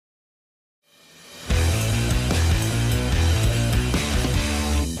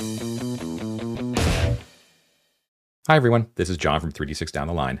Hi, everyone. This is John from 3D6 Down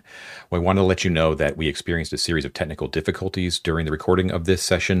the Line. We wanted to let you know that we experienced a series of technical difficulties during the recording of this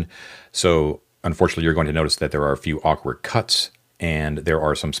session. So, unfortunately, you're going to notice that there are a few awkward cuts, and there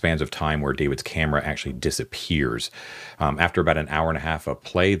are some spans of time where David's camera actually disappears. After about an hour and a half of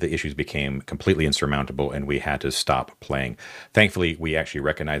play, the issues became completely insurmountable, and we had to stop playing. Thankfully, we actually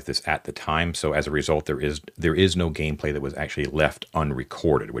recognized this at the time, so as a result, there is no gameplay that was actually left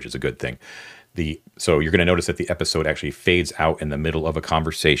unrecorded, which is a good thing. So you're going to notice that the episode actually fades out in the middle of a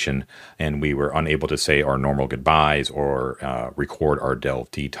conversation, and we were unable to say our normal goodbyes or record our Delve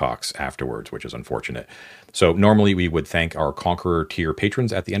Detox afterwards, which is unfortunate. So normally we would thank our Conqueror tier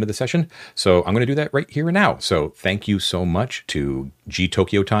patrons at the end of the session. So I'm going to do that right here and now. So thank you so much to G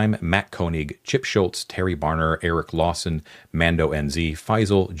Tokyo Time, Matt Koenig, Chip Schultz, Terry Barner, Eric Lawson, Mando NZ,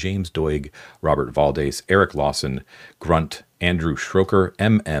 Faisal, James Doig, Robert Valdes, Eric Lawson, Grunt, Andrew Schroker,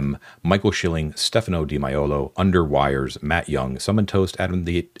 MM, Michael Schilling, Stefano Di Maiolo, Underwires, Matt Young, Summon Toast, Adam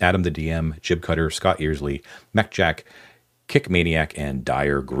the DM, Jib Cutter, Scott Earsley, Mac Jack, Kick Maniac, and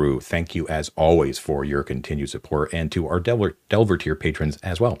Dire Grew. Thank you as always for your continued support, and to our Delver tier patrons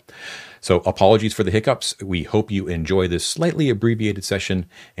as well. So apologies for the hiccups. We hope you enjoy this slightly abbreviated session,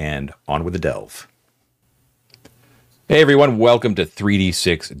 and on with the delve. Hey everyone, welcome to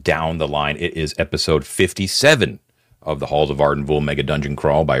 3D6 Down the Line. It is episode 57 of the Halls of Ardenville Megadungeon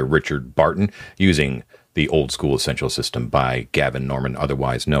Crawl by Richard Barton, using the old school essential system by Gavin Norman,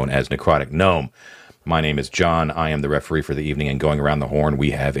 otherwise known as Necrotic Gnome. My name is John. I am the referee for the evening, and going around the horn,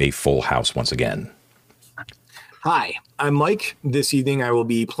 we have a full house once again. Hi, I'm Mike. This evening I will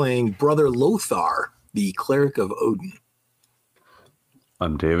be playing Brother Lothar, the Cleric of Odin.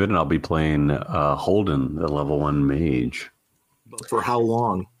 I'm David, and I'll be playing Holden, the level 1 mage. But for how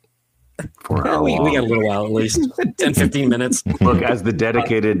long? For how long? We got a little while, at least 10, 15 minutes. Look, as the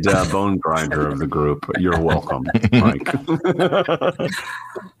dedicated bone grinder of the group, you're welcome, Mike.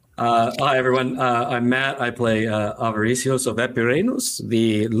 Hi, everyone. I'm Matt. I play Avaricios of Epirenus,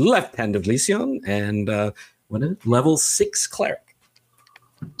 the left-handed Lysion, and level 6 cleric.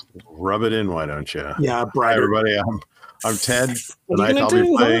 Rub it in, why don't you? Yeah, Hi, everybody. I'm Ted. Tonight I'll be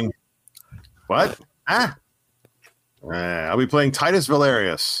playing... What? I'll be playing Titus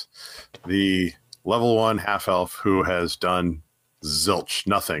Valerius, the level 1 half-elf who has done zilch,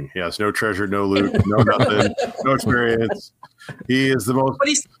 nothing. He has no treasure, no loot, no nothing, no experience. He is the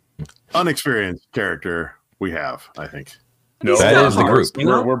most unexperienced character we have, I think. No, that is the group.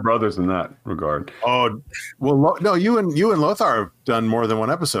 We're brothers in that regard. Oh, well, no, you and Lothar have done more than one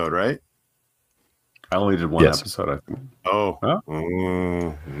episode, right? I only did one episode, I think. Oh. Huh?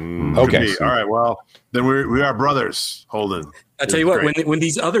 Okay. All right, well, then we are brothers, Holden. I tell you what, when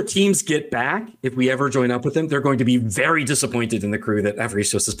these other teams get back, if we ever join up with them, they're going to be very disappointed in the crew that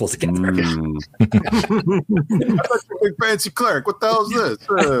Avaricios has pulled together. Big fancy cleric. What the hell is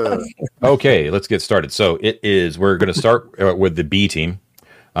this? Okay, let's get started. So we're going to start with the B team.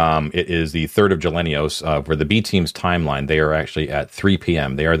 It is the 3rd of Gelenios. For the B team's timeline, they are actually at 3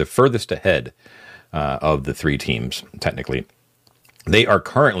 p.m. They are the furthest ahead of the 3 teams, technically. They are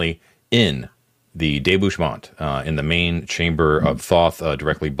currently in the debouchement, in the main chamber of Thoth,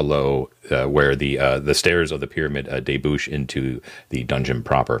 directly below where the stairs of the pyramid debouch into the dungeon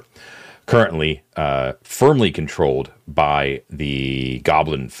proper. Currently firmly controlled by the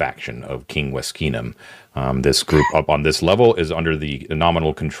goblin faction of King Weskinum. This group up on this level is under the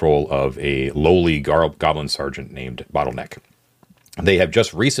nominal control of a lowly goblin sergeant named Bottleneck. They have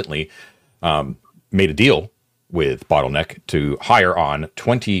just recently made a deal with Bottleneck to hire on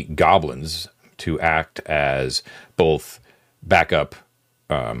 20 goblins to act as both backup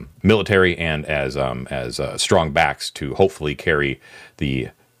military and as strong backs to hopefully carry the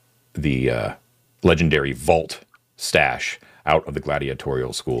legendary vault stash out of the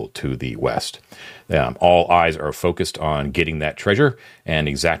gladiatorial school to the west. All eyes are focused on getting that treasure and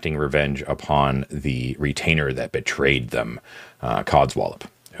exacting revenge upon the retainer that betrayed them, Codswallop,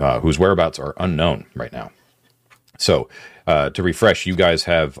 whose whereabouts are unknown right now. So, to refresh, you guys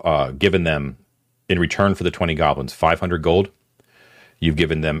have given them, in return for the 20 goblins, 500 gold. You've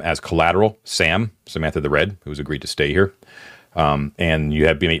given them as collateral Samantha the Red, who's agreed to stay here. And you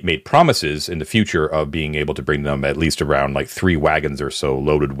have made promises in the future of being able to bring them at least around like 3 wagons or so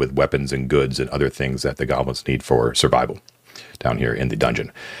loaded with weapons and goods and other things that the goblins need for survival down here in the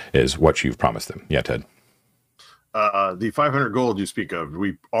dungeon, is what you've promised them. Yeah, Ted. The 500 gold you speak of,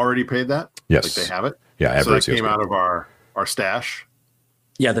 we already paid that? Yes. Like they have it? Yeah. So that came out of our stash?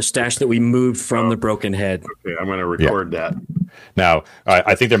 Yeah, the stash that we moved from the Broken Head. Okay, I'm going to record that. Now,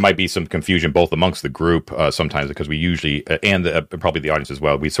 I think there might be some confusion both amongst the group sometimes because we usually, and probably the audience as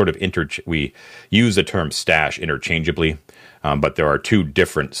well, we sort of we use the term stash interchangeably, but there are two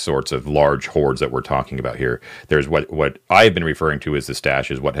different sorts of large hoards that we're talking about here. There's what I've been referring to as the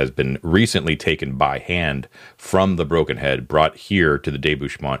stash is what has been recently taken by hand from the Broken Head, brought here to the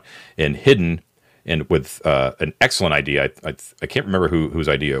débouchement, and hidden. And with an excellent idea, I can't remember whose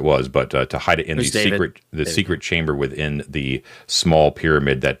idea it was, but to hide it in the secret chamber within the small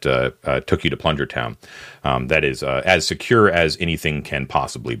pyramid that took you to Plunger Town. That is as secure as anything can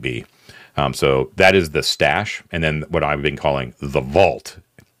possibly be. So that is the stash, and then what I've been calling the vault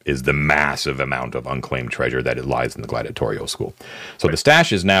is the massive amount of unclaimed treasure that lies in the gladiatorial school. So the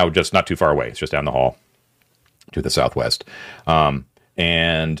stash is now just not too far away; it's just down the hall to the southwest.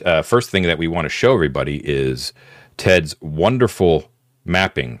 And first thing that we want to show everybody is Ted's wonderful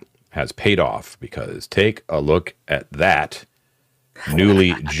mapping has paid off, because take a look at that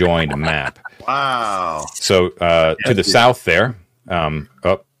newly joined map. Wow. So to the south there.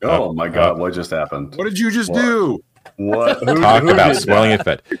 Oh my God, what just happened? What did you just do? What? Talk about swelling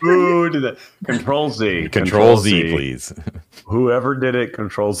effect. Who did that? Control Z. Control Z, please. Whoever did it,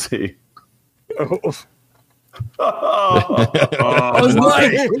 Control Z. It was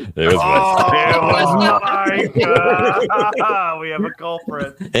Mike. It was Mike. We have a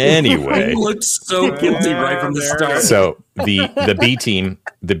culprit. Anyway, He looked so guilty right from the start. so the B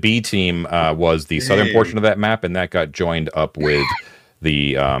team was the southern portion of that map, and that got joined up with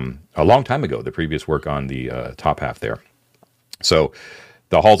the a long time ago, the previous work on the top half there. So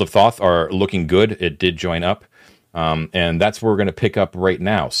the Halls of Thoth are looking good. It did join up, and that's where we're going to pick up right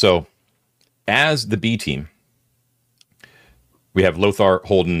now. So as the B team, we have Lothar,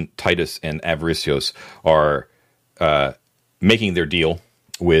 Holden, Titus, and Avaricios are making their deal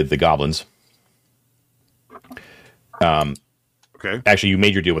with the goblins. Okay. Actually, you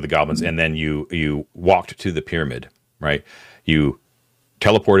made your deal with the goblins, and then you walked to the pyramid, right? You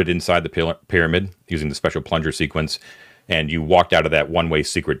teleported inside the pyramid using the special plunger sequence, and you walked out of that one-way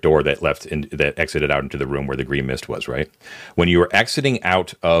secret door that that exited out into the room where the green mist was, right? When you were exiting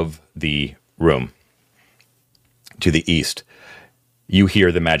out of the room to the east, you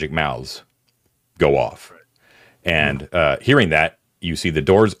hear the magic mouths go off. And hearing that, you see the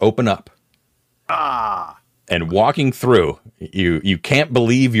doors open up. And walking through, you can't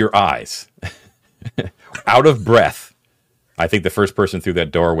believe your eyes. Out of breath. I think the first person through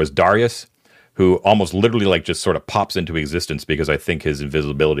that door was Darius, who almost literally just sort of pops into existence, because I think his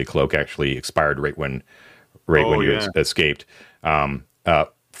invisibility cloak actually expired right when you escaped.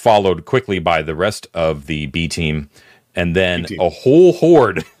 Followed quickly by the rest of the B team, and then a whole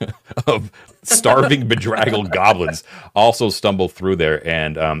horde of starving, bedraggled goblins also stumble through there,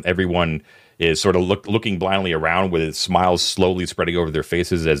 and everyone is sort of looking blindly around with smiles slowly spreading over their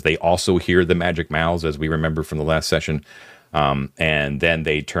faces as they also hear the magic mouths, as we remember from the last session. And then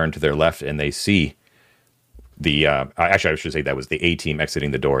they turn to their left and they see the... actually, I should say that was the A team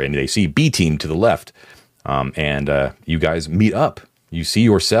exiting the door, and they see B team to the left. And you guys meet up. You see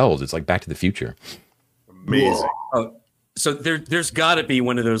yourselves. It's like Back to the Future. Amazing. So there's got to be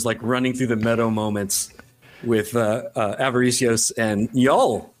one of those running through the meadow moments with Avaricios and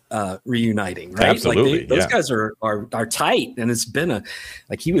y'all reuniting, right? Absolutely, those guys are tight, and it's been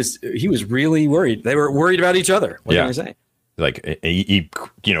he was really worried. They were worried about each other. What can I say? He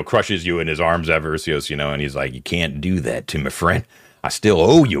crushes you in his arms, Avaricios, and he's like, "You can't do that to my friend. I still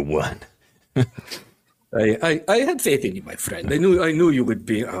owe you one." I had faith in you, my friend. I knew you would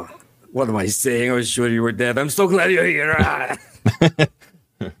be. What am I saying? I was sure you were dead. I'm so glad you're here.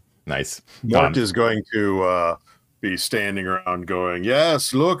 Nice. Mark is going to be standing around going,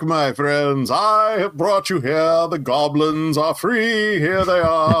 "Yes, look, my friends, I have brought you here. The goblins are free. Here they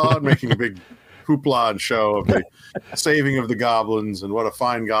are," making a big hoopla and show of the saving of the goblins and what a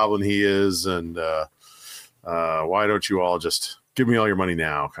fine goblin he is. And why don't you all just give me all your money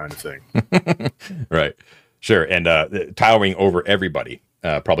now, kind of thing. Right. Sure. And towering over everybody,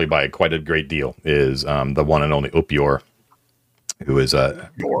 probably by quite a great deal, is the one and only Upior, who is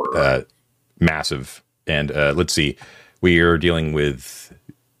massive. And let's see, we are dealing with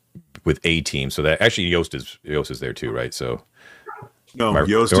A team, so that actually Yost is there too, right? So no,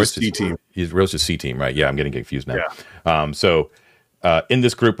 Yost is C team. Yost is C team, right? Yeah, I'm getting confused now. Yeah. So in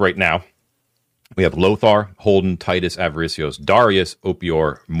this group right now, we have Lothar, Holden, Titus, Avaricios, Darius,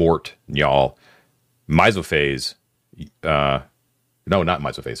 Upior, Mort, Njal, Misophase. No, not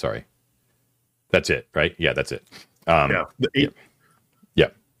Misophase. Sorry, that's it, right? Yeah, that's it. The eight. Yeah.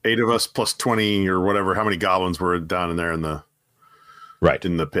 8 of us plus 20 or whatever. How many goblins were down in there in the Right.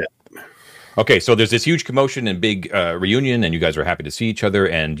 in the pit. Okay, so there's this huge commotion and big reunion, and you guys are happy to see each other,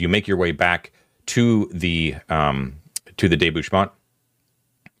 and you make your way back to the debouchement.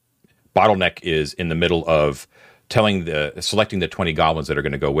 Bottleneck is in the middle of selecting the 20 goblins that are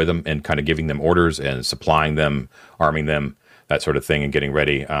going to go with him, and kind of giving them orders and supplying them, arming them, that sort of thing, and getting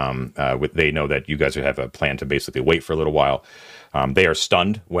ready. They know that you guys have a plan to basically wait for a little while. They are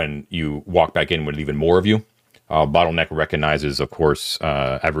stunned when you walk back in with even more of you. Bottleneck recognizes, of course,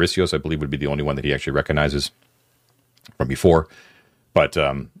 Avaricios, I believe, would be the only one that he actually recognizes from before. But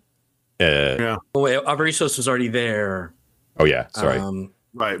Yeah. Oh, wait, Avaricios was already there. oh yeah, sorry,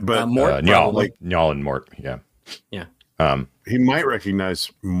 Right. But Mort, Njal and Mort, yeah. he might recognize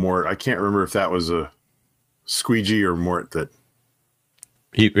Mort. I can't remember if that was a Squeegee or Mort that.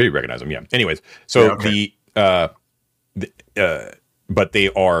 He recognized him, yeah. Anyways, so Yeah, okay. but they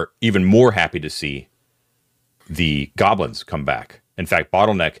are even more happy to see the goblins come back. In fact,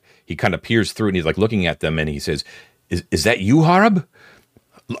 Bottleneck, he kind of peers through and he's like looking at them and he says, "Is that you, Harab?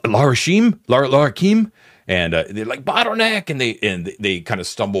 Larakim?" And they're like, "Bottleneck," and they kind of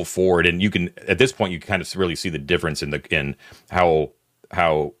stumble forward, and you can at this point you can kind of really see the difference in how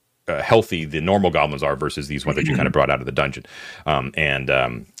healthy the normal goblins are versus these ones that you kind of brought out of the dungeon.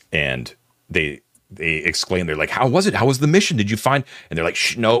 And they exclaim, they're like, "How was it? How was the mission? Did you find?" And they're like,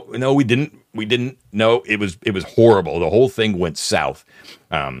 no, we didn't. No, it was horrible. The whole thing went south."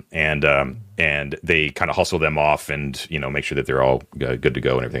 And they kind of hustle them off and make sure that they're all good to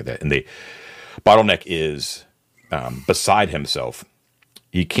go and everything like that. And Bottleneck is beside himself.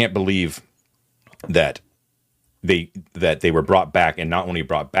 He can't believe that they were brought back, and not only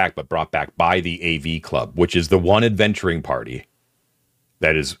brought back, but brought back by the AV Club, which is the one adventuring party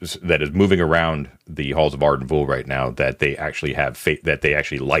that is moving around the halls of Ardenville right now, that they actually have faith, that they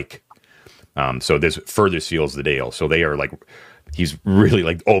actually like. So this further seals the deal. So they are like, he's really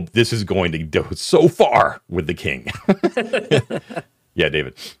like, oh, this is going to go so far with the king. Yeah,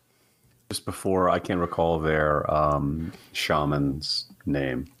 David. Just before, I can't recall their shaman's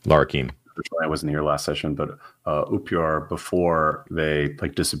name. Larakim. I wasn't here last session, but Upyar, before they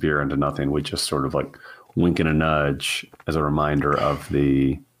disappear into nothing, we just sort of wink and a nudge as a reminder of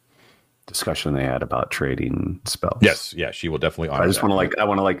the discussion they had about trading spells. Yes, yeah, she will definitely honor. I just want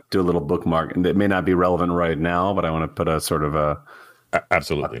to do a little bookmark, and it may not be relevant right now, but I want to put a sort of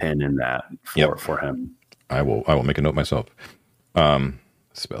absolutely a pin in that for him. I will make a note myself.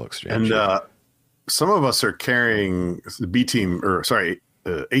 Spell exchange. And some of us are carrying the B team, or sorry,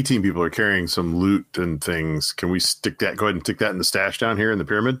 18 people are carrying some loot and things. Can we go ahead and stick that in the stash down here in the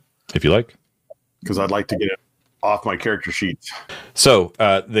pyramid? If you like. Because I'd like to get it off my character sheets. So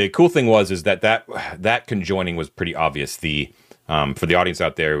the cool thing is that conjoining was pretty obvious. For the audience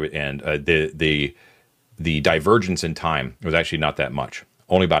out there, and the divergence in time was actually not that much,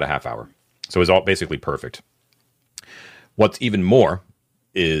 only about a half hour. So it was all basically perfect. What's even more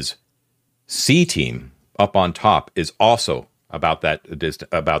is C team up on top is also about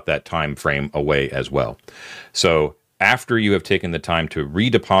that time frame away as well. So after you have taken the time to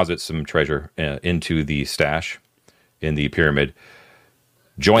redeposit some treasure into the stash in the pyramid,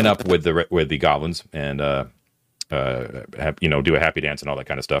 join up with the goblins and do a happy dance and all that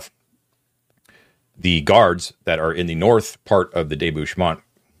kind of stuff. The guards that are in the north part of the debouchement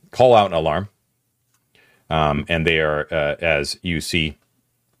call out an alarm, and they are as you see.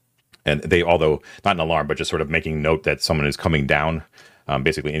 And they, although not an alarm, but just sort of making note that someone is coming down.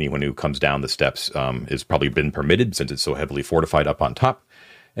 Basically, anyone who comes down the steps is probably been permitted, since it's so heavily fortified up on top.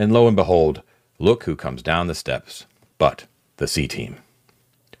 And lo and behold, look who comes down the steps, but the C team.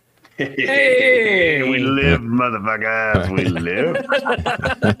 Hey, we live, motherfuckers. We live.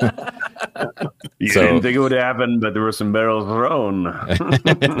 You didn't think it would happen, but there were some barrels thrown.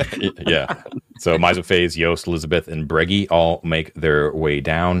 Yeah. So Misophase, Yost, Elizabeth, and Breggy all make their way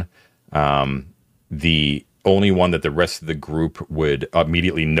down. The only one that the rest of the group would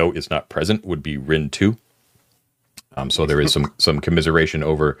immediately note is not present would be Rin 2. So there is some commiseration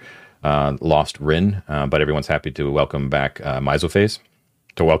over lost Rin, but everyone's happy to welcome back Misophase.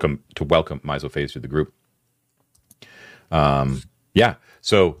 To welcome Misophase to the group. Yeah.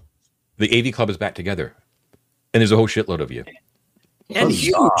 So the AV Club is back together, and there's a whole shitload of you, and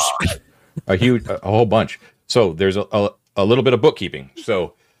huge, a whole bunch. So there's a little bit of bookkeeping.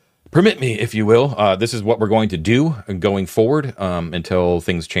 So permit me, if you will. This is what we're going to do going forward until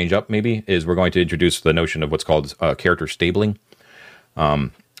things change up. Maybe is we're going to introduce the notion of what's called character stabling.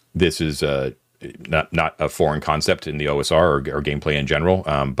 This is not a foreign concept in the OSR or gameplay in general,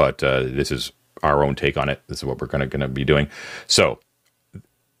 but this is our own take on it. This is what we're going to be doing. So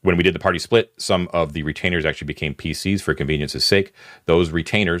when we did the party split, some of the retainers actually became PCs for convenience's sake. Those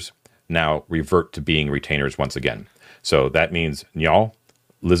retainers now revert to being retainers once again. So that means Njal,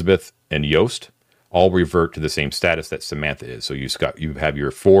 Elizabeth, and Yost all revert to the same status that Samantha is. So you have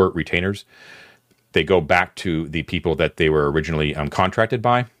your 4 retainers. They go back to the people that they were originally contracted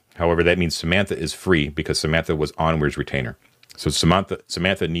by. However, that means Samantha is free because Samantha was Onward's retainer. So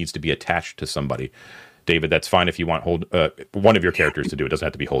Samantha needs to be attached to somebody. David, that's fine if you want one of your characters to do it. It doesn't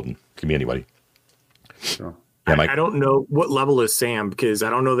have to be Holden. It can be anybody. Sure. Yeah, Mike? I don't know what level is Sam because I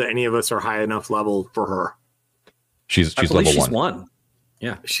don't know that any of us are high enough level for her. She's I believe level she's 1. 1.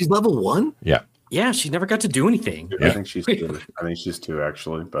 Yeah. She's level 1? Yeah. Yeah, she never got to do anything. I think she's 2. I think she's 2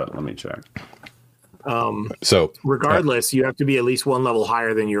 actually, but let me check. So regardless, you have to be at least 1 level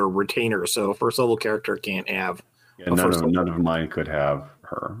higher than your retainer. So a first level character can't have. Yeah, none of mine could have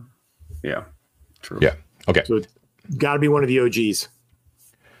her. Yeah. True. Yeah. Okay. So it's got to be one of the OGs.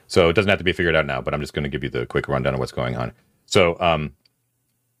 So it doesn't have to be figured out now, but I'm just going to give you the quick rundown of what's going on. So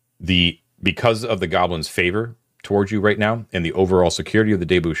because of the goblins' favor towards you right now and the overall security of the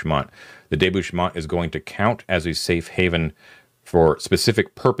debouchement, the debouchement is going to count as a safe haven for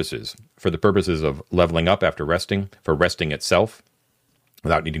specific purposes, for the purposes of leveling up after resting, for resting itself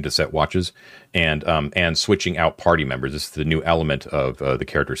without needing to set watches, and switching out party members. This is the new element of the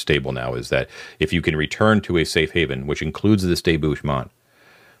character stable now, is that if you can return to a safe haven, which includes this debouchement,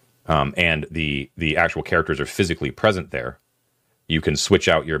 and the actual characters are physically present there, you can switch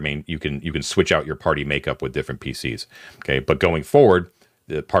out your you can switch out your party makeup with different PCs. Okay, but going forward,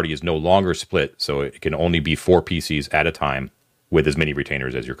 the party is no longer split, so it can only be 4 PCs at a time with as many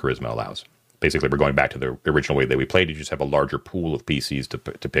retainers as your charisma allows. Basically, we're going back to the original way that we played. You just have a larger pool of PCs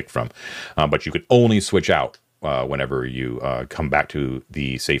to pick from, but you could only switch out whenever you come back to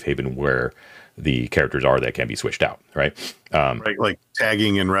the safe haven where the characters are that can be switched out, right? Right, like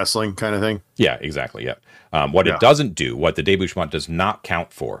tagging and wrestling kind of thing. Yeah, exactly. Yeah. What it doesn't do, what the debouchement does not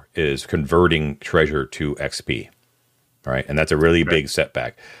count for, is converting treasure to XP. All right, and that's a really big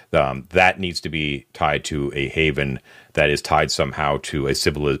setback. That needs to be tied to a haven that is tied somehow to a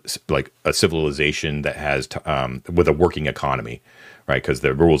civilization that has with a working economy, right? Because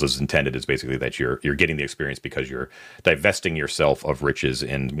the rules as intended is basically that you're getting the experience because you're divesting yourself of riches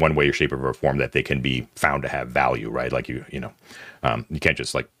in one way, shape, or form that they can be found to have value, right? Like you can't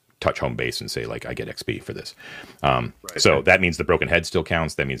just like touch home base and say like I get XP for this. So that means the Broken Head still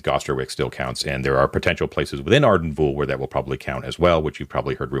counts. That means Gosterwick still counts, and there are potential places within Arden where that will probably count as well, which you've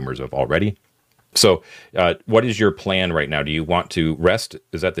probably heard rumors of already. So, what is your plan right now? Do you want to rest?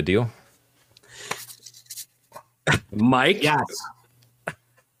 Is that the deal, Mike? Yes.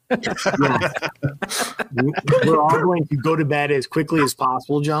 We're all going to go to bed as quickly as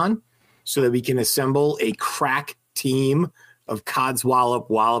possible, John, so that we can assemble a crack team of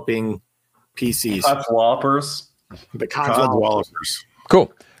walloping PCs. Codswallopers. The Codswallopers. Cool.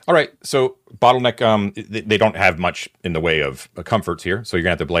 All right. So Bottleneck, they don't have much in the way of comforts here, so you're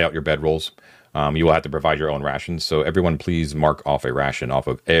gonna have to lay out your bedrolls. You will have to provide your own rations. So everyone, please mark off a ration off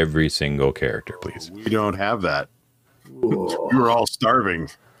of every single character, please. We don't have that. We were all starving.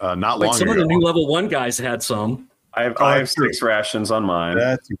 Not long Some ago. of the new level 1 guys had some. I have 6 rations on mine.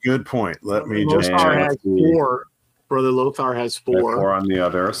 That's a good point. Let me just Lothar check. has 4. Brother Lothar has I have 4. 4 on the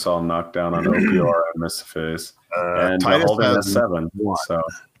other, so I'll knock down on OPR and Miss Phase. And Titus Holden has has 7. So,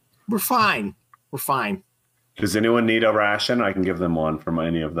 We're fine. does anyone need a ration? I can give them one from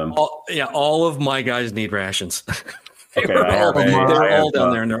any of them. All of my guys need rations. Okay, They're I have all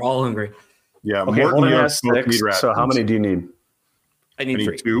down there, and they're all hungry. Yeah, Okay, Morton, Holden you has both 6. need So rations. how many do you need? I I need 3.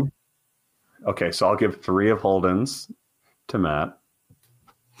 need 2. Okay, so I'll give 3 of Holden's to Matt,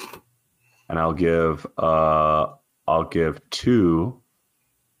 and I'll give 2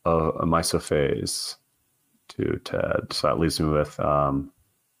 of Mysophase to Ted. So that leaves me with 3 on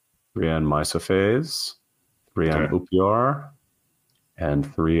Mysophase, 3 on OPR,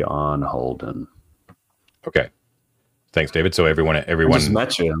 and 3 on Holden. Okay. Thanks, David. So everyone, I just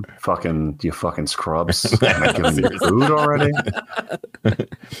met you, you fucking scrubs. Am I giving you food already?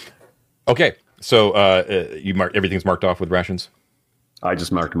 Okay. So everything's marked off with rations. I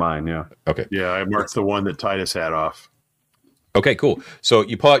just marked mine. Yeah. Okay. Yeah, I marked the one that Titus had off. Okay, cool. So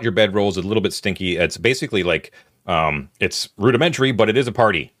you pull out your bedrolls. It's a little bit stinky. It's basically like it's rudimentary, but it is a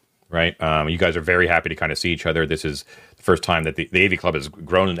party, right? You guys are very happy to kind of see each other. This is the first time that the AV Club has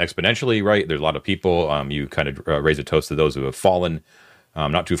grown exponentially, right? There's a lot of people. You kind of raise a toast to those who have fallen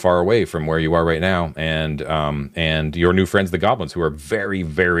not too far away from where you are right now, and your new friends, the Goblins, who are very,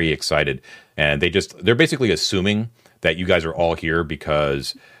 very excited. And they're basically assuming that you guys are all here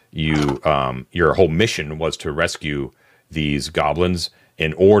because your whole mission was to rescue these goblins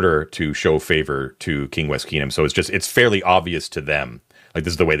in order to show favor to King West Keenum. So it's fairly obvious to them. Like,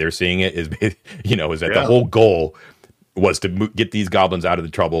 this is the way they're seeing it, is that the whole goal was to get these goblins out of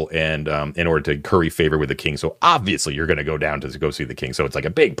the trouble and in order to curry favor with the king. So obviously you're going to go down to go see the king. So it's like a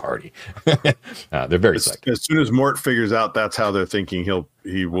big party. They're very psyched. As soon as Mort figures out that's how they're thinking,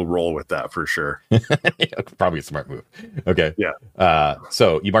 he will roll with that for sure. Probably a smart move. Okay. Yeah.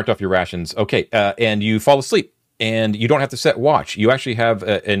 So you marked off your rations. Okay. And you fall asleep and you don't have to set watch. You actually have,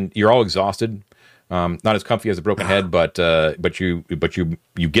 and you're all exhausted. Not as comfy as a broken head, but you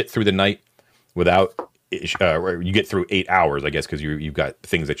get through the night without, you get through 8 hours, I guess, because you've got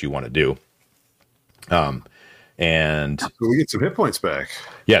things that you want to do. And we get some hit points back.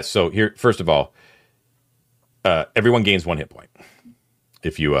 Yes. So here, first of all, everyone gains 1 hit point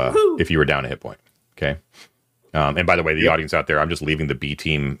if you were down a hit point. Okay. And by the way, the audience out there, I'm just leaving the B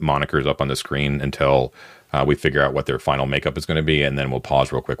team monikers up on the screen until we figure out what their final makeup is going to be, and then we'll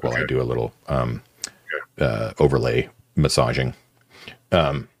pause real quick while I do a little overlay massaging.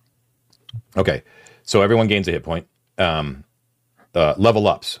 Okay. So everyone gains a hit point. Level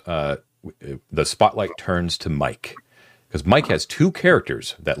ups. The spotlight turns to Mike, because Mike has 2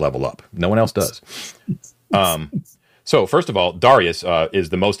 characters that level up. No one else does. So first of all, Darius is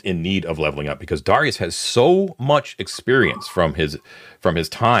the most in need of leveling up, because Darius has so much experience from his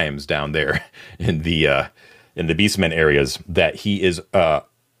times down there in the Beastmen areas that he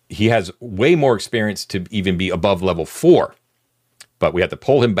has way more experience to even be above level 4. But we have to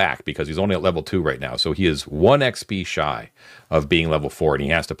pull him back because he's only at level 2 right now. So he is 1 XP shy of being level 4, and he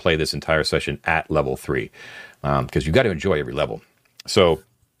has to play this entire session at level 3 because you got to enjoy every level. So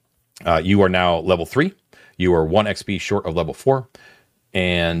you are now level 3. You are 1 XP short of level 4,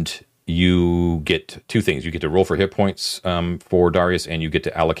 and you get 2 things. You get to roll for hit points for Darius, and you get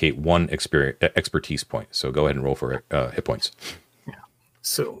to allocate 1 expertise point. So go ahead and roll for hit points. Yeah.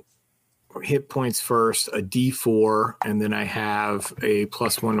 So hit points first, a D4, and then I have a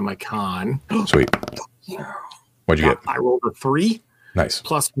 +1 to my con. Sweet. What'd you get? I rolled a 3. Nice.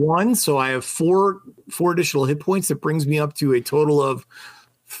 +1, so I have 4 additional hit points. That brings me up to a total of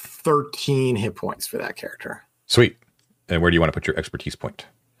 13 hit points for that character. Sweet. And where do you want to put your expertise point?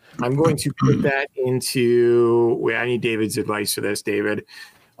 I'm going to put that into. Wait, I need David's advice for this, David.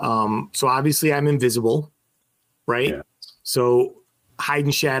 So obviously I'm invisible, right? Yeah. So hide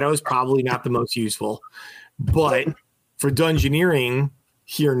and shadow is probably not the most useful, but for dungeoneering,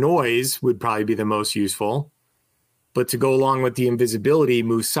 hear noise would probably be the most useful. But to go along with the invisibility,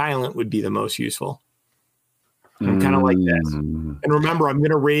 move silent would be the most useful. I'm kind of like this. And remember, I'm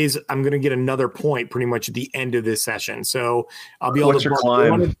going to get another point pretty much at the end of this session. So I'll be able What's to your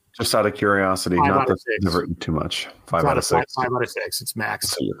climb? Just out of curiosity, not that never too much. 5 out of 6. 5 out of 6. It's max.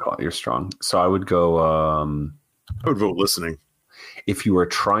 So you're strong. So I would go. I would vote listening. If you are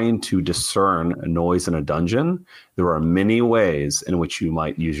trying to discern a noise in a dungeon, there are many ways in which you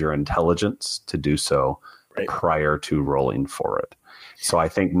might use your intelligence to do so prior to rolling for it. So I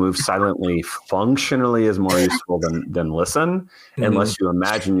think move silently functionally is more useful than listen, unless you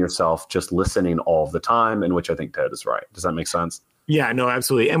imagine yourself just listening all the time, in which I think Ted is right. Does that make sense? Yeah, no,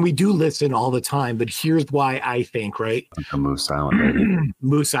 absolutely. And we do listen all the time, but here's why I think, right? Move silent, baby.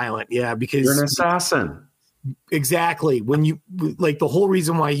 Move silent, yeah, because you're an assassin. Exactly. When you like the whole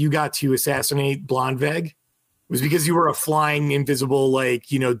reason why you got to assassinate Blondveg was because you were a flying invisible,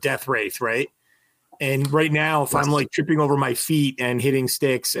 death wraith, right? And right now, if I'm like tripping over my feet and hitting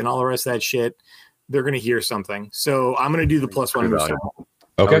sticks and all the rest of that shit, they're going to hear something. So I'm going to do the +1 move silent.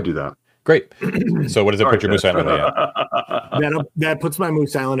 Okay, do that. Great. So what does it put your move silent at? That puts my move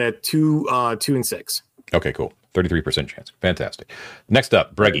silent at 2 and 6. Okay, cool. 33% chance. Fantastic. Next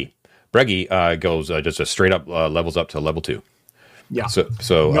up, Breggy. Breggy goes just a straight up levels up to level 2. Yeah. So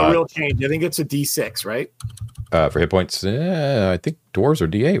no real change. I think it's a D6, right? For hit points, I think dwarves are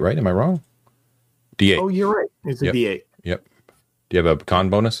D8, right? Am I wrong? D8. Oh, you're right. It's a D8. Yep. Do you have a con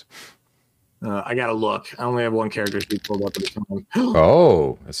bonus? I gotta look. I only have 1 character sheet pulled up at a time.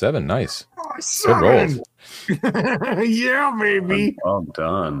 Oh, a 7. Nice. Oh, 7. Good rolls. Yeah, baby. Well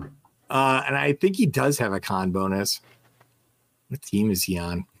done. And I think he does have a con bonus. What team is he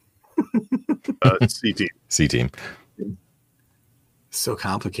on? C team. C team. So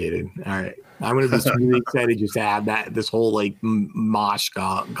complicated. All right. I'm going to be really excited just to have this whole mosh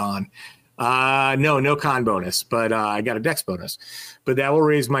gone. No con bonus, but I got a dex bonus. But that will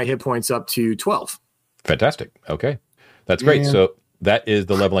raise my hit points up to 12. Fantastic. Okay. That's great. Yeah. So that is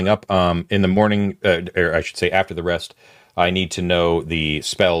the leveling up. In the morning, or I should say after the rest, I need to know the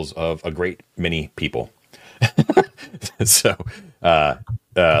spells of a great many people. So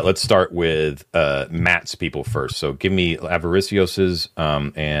let's start with Matt's people first. So give me Avaricios's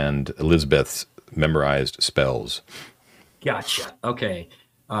and Elizabeth's memorized spells. Gotcha. Okay.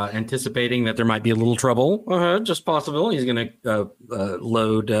 Anticipating that there might be a little trouble, just possible. He's going to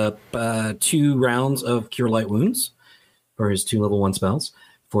load up 2 rounds of Cure Light Wounds for his 2 level 1 spells.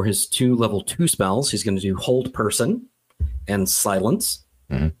 For his 2 level 2 spells, he's going to do Hold Person and Silence.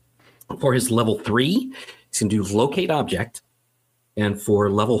 Mm-hmm. For his level 3, he's going to do Locate Object. And for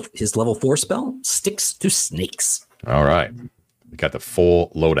his level 4 spell, Sticks to Snakes. All right. We got the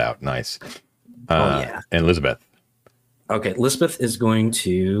full loadout. Nice. Yeah. And Elizabeth. Okay, Elizabeth is going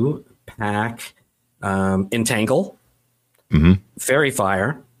to pack Entangle, Fairy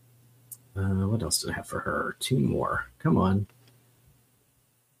Fire. What else did I have for her? 2 more. Come on.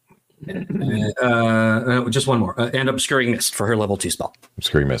 Just 1 more. And Obscuring Mist for her level 2 spell.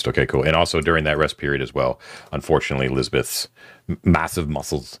 Obscuring Mist. Okay, cool. And also during that rest period as well, unfortunately, Elizabeth's massive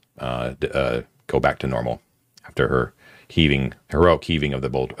muscles go back to normal after her heroic heaving of the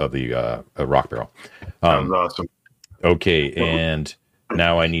bolt of the rock barrel. That was awesome. Okay, and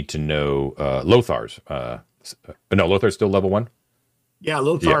now I need to know Lothar's. No, Lothar's still level 1? Yeah,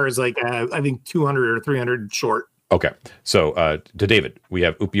 Lothar is like, I think 200 or 300 short. Okay, so to David, we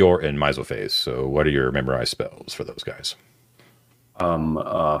have Upior and Mesophase. So what are your memorized spells for those guys?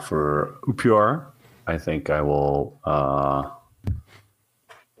 For Upior, I think I will...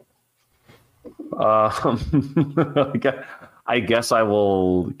 I guess I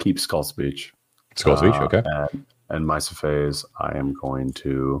will keep Skull Speech. Skull Speech, okay. And Mesophase, I am going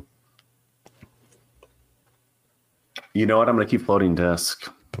to... You know what? I'm going to keep Floating Disc.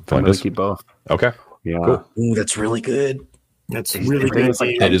 I'm going to keep both. Okay. Yeah. Cool. Ooh, that's really good. That's really good.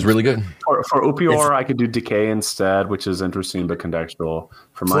 It is really good. For Upior, I could do Decay instead, which is interesting but contextual.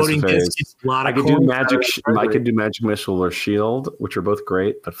 For Mesophase, I could do Magic. I could do Magic Missile or Shield, which are both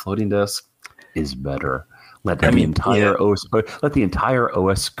great, but Floating Disc is better. Let the entire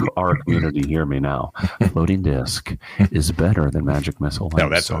OSR community hear me now. Floating Disc is better than Magic Missile. No,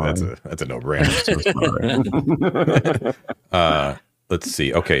 that's a no-brainer. Let's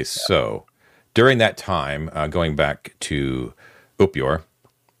see. Okay, so during that time, going back to Upior,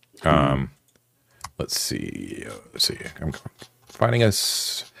 let's see. I'm finding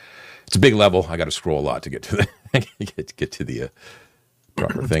us. It's a big level. I got to scroll a lot to get to the get to the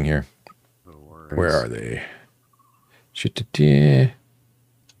proper thing here. Where are they? I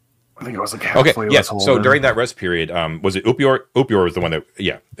think it was like halfway. Okay, yes. So during that rest period, was it Upior? Upior was the one that,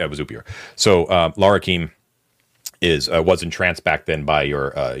 that was Upior. So Laura Keem was entranced back then by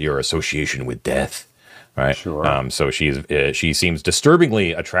your association with death, right? Sure. So she seems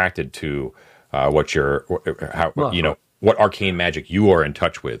disturbingly attracted to what arcane magic you are in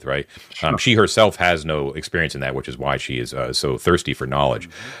touch with, right? Sure. She herself has no experience in that, which is why she is so thirsty for knowledge.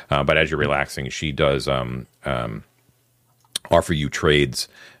 But as you're relaxing, she does offer you trades,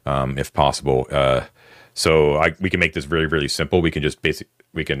 if possible. So we can make this really, really simple. We can just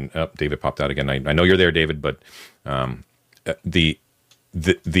David popped out again. I know you're there, David, but we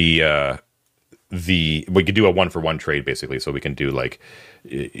could do a 1-for-1 trade basically. So we can do like,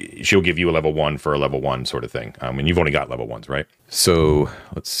 she'll give you a level 1 for a level 1 sort of thing. And you've only got level 1s, right? So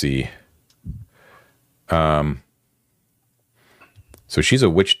let's see. So she's a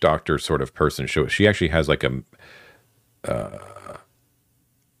witch doctor sort of person. She actually has like a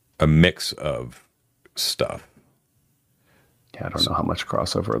mix of stuff. Yeah, I don't know how much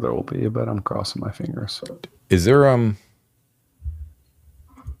crossover there will be, but I'm crossing my fingers. So. Is there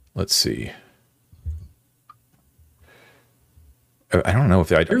let's see. I don't know if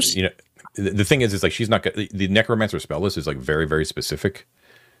the thing is like she's not the necromancer spell list is like very, very specific.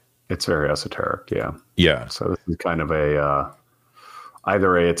 It's very esoteric, yeah. Yeah. So this is kind of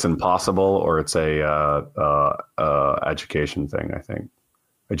either it's impossible or it's a education thing, I think.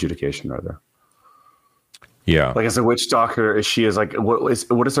 Adjudication rather. Yeah. Like as a witch doctor, what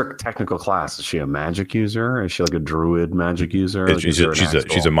is her technical class? Is she a magic user? Is she like a druid magic user? She's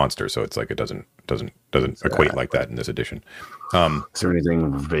a monster, so it's like it doesn't equate like that in this edition. Is there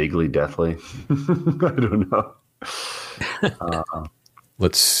anything vaguely deathly? I don't know.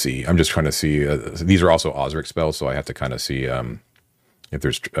 Let's see. I'm just trying to see. These are also Osric spells, so I have to kind of see if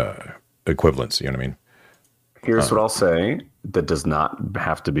there's equivalents. You know what I mean? Here's what I'll say that does not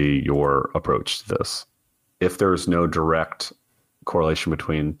have to be your approach to this. If there's no direct correlation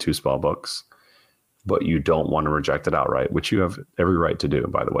between 2 spell books, but you don't want to reject it outright, which you have every right to do,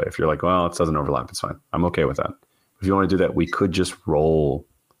 by the way. If you're like, well, it doesn't overlap, it's fine. I'm okay with that. If you want to do that, we could just roll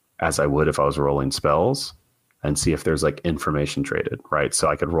as I would if I was rolling spells and see if there's like information traded, right? So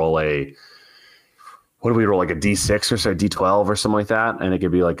I could roll what do we roll, like a D6 or so, D12 or something like that, and it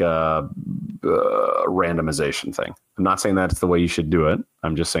could be like a randomization thing. I'm not saying that's the way you should do it.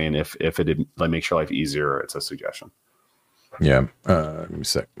 I'm just saying if it like makes your life easier, it's a suggestion. Yeah. Let me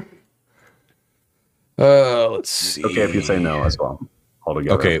sec. Let's see. Okay, if you say no as well.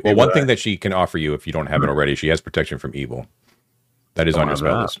 Altogether. Okay. Well, one thing that she can offer you, if you don't have it already, she has protection from evil. That is on your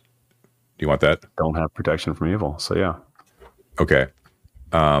spell list. Do you want that? Don't have protection from evil. So yeah. Okay.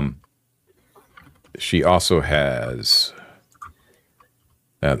 She also has.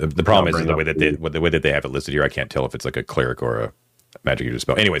 The problem is the way that they have it listed here. I can't tell if it's like a cleric or a magic user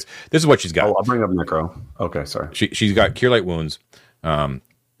spell. Anyways, this is what she's got. I'll bring up Necro. Okay, sorry. She's got Cure Light Wounds,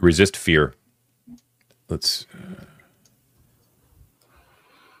 Resist Fear.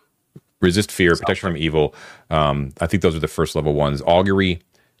 Resist Fear, Protection from Evil. I think those are the first level ones. Augury,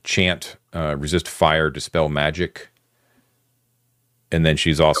 Chant, Resist Fire, Dispel Magic. And then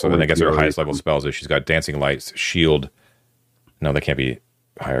she's also, and I guess her highest level spells is she's got Dancing Lights, Shield. No, that can't be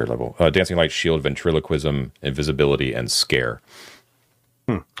higher level. Dancing Light, Shield, Ventriloquism, Invisibility, and Scare.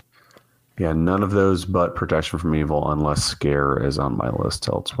 Yeah, none of those but Protection from Evil, unless Scare is on my list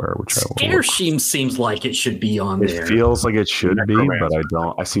elsewhere, which Scare seems like it should be on there. It feels like it should be, but I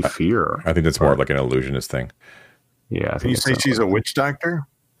don't. I see Fear. I think that's more of like an illusionist thing. Yeah. Can you say she's a witch doctor?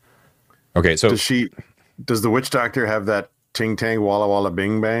 Okay, so does the witch doctor have that Ting Tang Walla Walla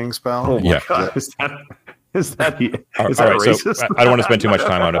Bing Bang spell? Oh my God. Is that racist? So I don't want to spend too much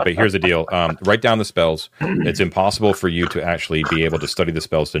time on it, but here's the deal. Write down the spells. It's impossible for you to actually be able to study the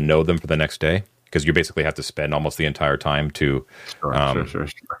spells to know them for the next day, because you basically have to spend almost the entire time to learn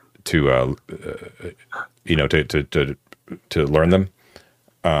them.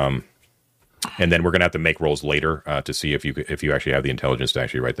 And then we're going to have to make rolls later to see if you actually have the intelligence to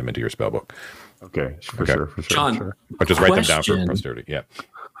actually write them into your spell book. Okay, for sure. John, but just write them down for posterity. Yeah.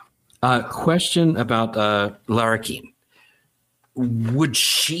 Question about Larrakeen. Would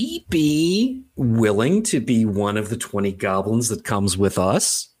she be willing to be one of the 20 goblins that comes with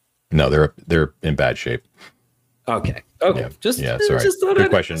us? No, they're in bad shape. Okay. Yeah. Sorry. Good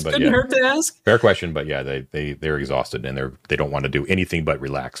question, but couldn't hurt to ask. Fair question, but yeah, they're exhausted and they don't want to do anything but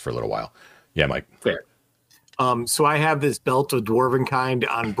relax for a little while. Yeah, Mike. Fair. So I have this belt of dwarven kind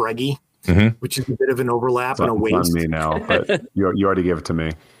on Breggy, which is a bit of an overlap and a waist. It's on me now, but you already gave it to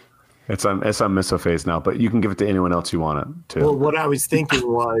me. It's on Misophase now, but you can give it to anyone else you want it to. Well, what I was thinking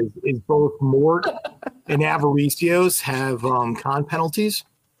is both Mort and Avaricios have con penalties,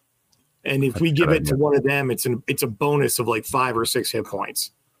 and if we give it to one of them, it's a bonus of like 5 or 6 hit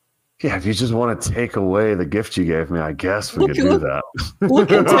points. Yeah, if you just want to take away the gift you gave me, I guess we could do that.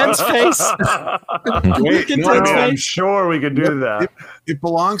 Look at Ted's face. I'm sure we could do that. It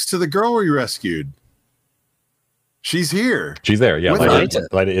belongs to the girl we rescued. She's here. She's there. Yeah,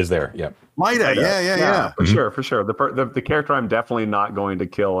 Lyda is there. Yeah. Lyda. Yeah. For sure. The character I'm definitely not going to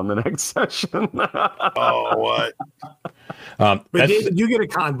kill in the next session. Oh, what? But David, you get a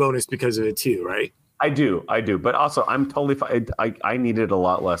con bonus because of it too, right? I do. But also, I'm totally fine. I need it a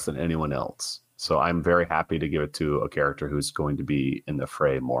lot less than anyone else. So I'm very happy to give it to a character who's going to be in the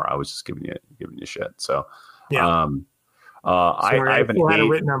fray more. I was just giving you shit. So, yeah. Sorry, I had it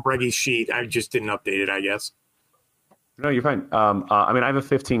written on Breggy's sheet. I just didn't update it, I guess. No, you're fine. I mean, I have a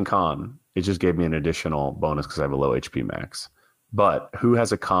 15 con. It just gave me an additional bonus because I have a low HP max. But who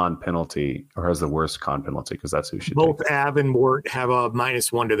has a con penalty or has the worst con penalty? Because that's who should both take it. Av and Mort have a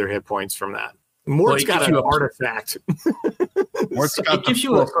 -1 to their hit points from that. Mort's got an artifact. Mort's got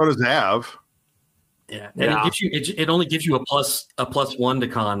so does Av. Yeah, and it only gives you a +1 to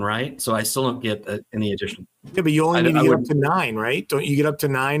con, right? So I still don't get any additional. Yeah, but you only need to get up to 9, right? Don't you get up to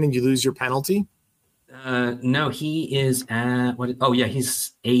 9 and you lose your penalty? No, he is at what? Oh yeah,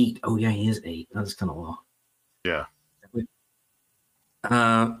 he's 8. Oh yeah, he is 8. That's kind of low. Yeah.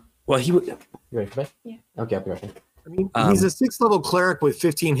 Well, he would. You ready for that? Yeah. Okay, I'll be right there. I mean, he's a 6th level cleric with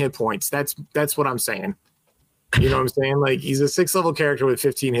 15 hit points. That's what I'm saying. You know what I'm saying? Like, he's a 6th level character with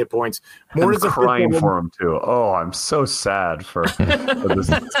 15 hit points. I'm crying for him too. Oh, I'm so sad for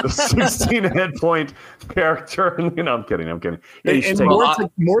this 16 hit point character. I'm kidding. And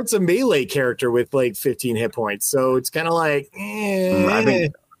Mort's a melee character with like 15 hit points. So it's kind of like, I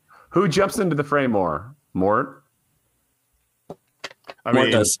think, who jumps into the fray more? Mort? I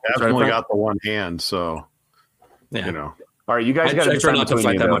mean, Av's only got the one hand, so All right, you guys got to decide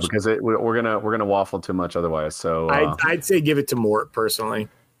between you because we're gonna waffle too much otherwise. So I'd say give it to Mort personally.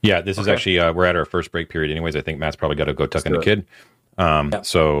 Yeah, this is actually we're at our first break period, anyways. I think Matt's probably got to go tuck in the kid.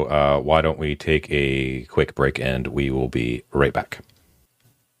 So why don't we take a quick break and we will be right back.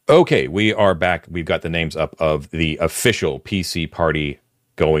 Okay, we are back. We've got the names up of the official PC Party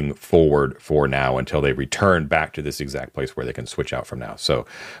going forward for now until they return back to this exact place where they can switch out from now. So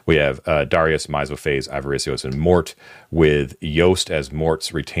we have Darius, Misophase, Avaricios, and Mort, with Yost as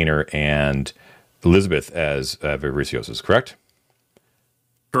Mort's retainer and Elizabeth as Avaricios, correct?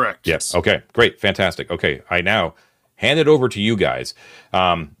 Correct. Yes. Okay, great. Fantastic. Okay, I now hand it over to you guys.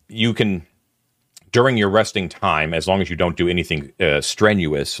 You can, during your resting time, as long as you don't do anything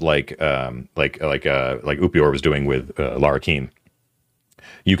strenuous like Upior was doing with Lara Keem,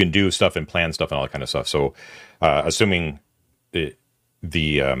 you can do stuff and plan stuff and all that kind of stuff. So, assuming I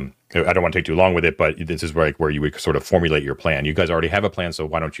don't want to take too long with it, but this is where you would sort of formulate your plan. You guys already have a plan, so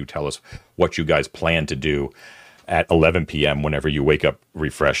why don't you tell us what you guys plan to do at 11 p.m. whenever you wake up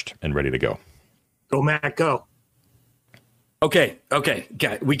refreshed and ready to go. Go, Matt, go. Okay.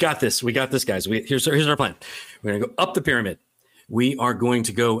 We got this, guys. Here's our plan. We're going to go up the pyramid. We are going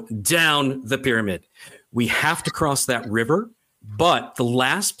to go down the pyramid. We have to cross that river, but the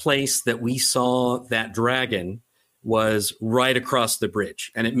last place that we saw that dragon was right across the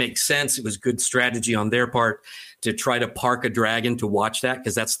bridge. And it makes sense. It was good strategy on their part to try to park a dragon to watch that,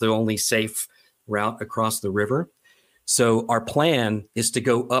 because that's the only safe route across the river. So our plan is to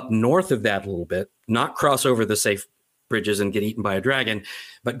go up north of that a little bit, not cross over the safe bridges and get eaten by a dragon,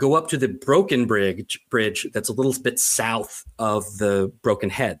 but go up to the broken bridge that's a little bit south of the broken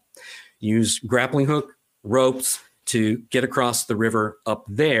head. Use grappling hook, ropes to get across the river up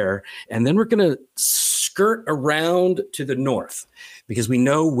there. And then we're going to skirt around to the north, because we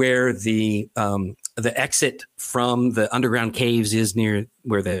know where the exit from the underground caves is, near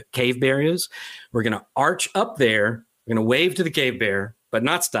where the cave bear is. We're going to arch up there. We're going to wave to the cave bear, but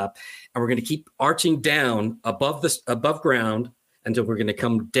not stop. And we're going to keep arching down above ground until we're going to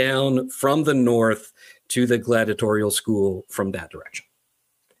come down from the north to the gladiatorial school from that direction.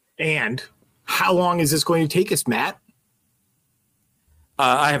 And how long is this going to take us, Matt?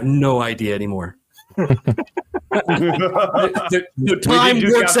 I have no idea anymore. The time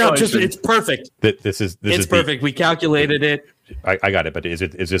works out just, it's perfect. This is perfect. We calculated it. I got it, but is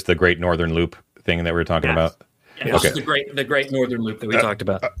this the Great Northern Loop thing that we were talking about? Yeah, okay. The great Northern Loop that we talked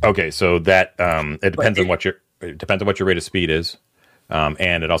about. Okay, so that it depends on what your rate of speed is,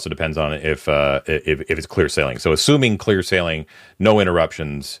 and it also depends on if it's clear sailing. So assuming clear sailing, no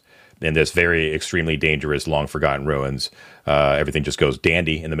interruptions in this very extremely dangerous, long forgotten ruins, everything just goes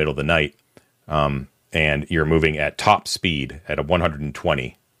dandy in the middle of the night, and you're moving at top speed at a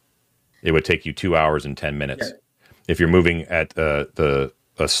 120. It would take you 2 hours and 10 minutes. Yeah. If you're moving at a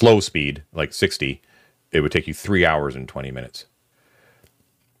slow speed like 60. It would take you 3 hours and 20 minutes.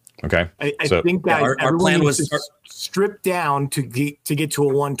 Okay. I think that our plan was stripped down to get to a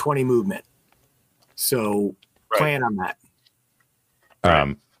 120 movement. So plan on that.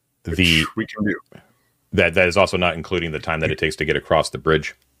 We can do that. That is also not including the time that it takes to get across the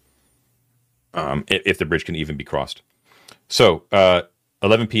bridge. If the bridge can even be crossed. So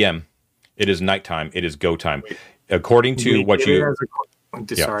 11 p.m. It is nighttime. It is go time. According to what you.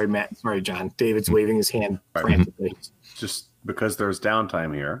 Sorry, Matt. Sorry, John. David's waving his hand frantically. Just because there's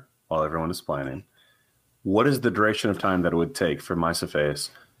downtime here while everyone is planning, what is the duration of time that it would take for Misophase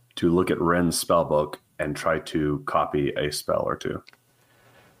to look at Ren's spellbook and try to copy a spell or two?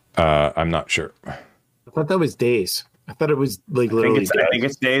 I'm not sure. I thought that was days. I thought it was like literally. I think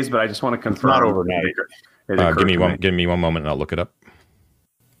it's days, but I just want to confirm. Not overnight. Give me one moment, and I'll look it up.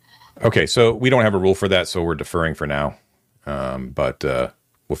 Okay, so we don't have a rule for that, so we're deferring for now. But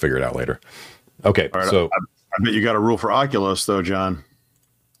we'll figure it out later. Okay, right, so I bet you got a rule for Oculus, though, John.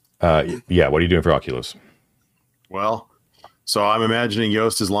 Yeah, what are you doing for Oculus? Well, so I'm imagining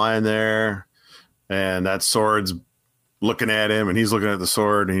Yost is lying there, and that sword's looking at him, and he's looking at the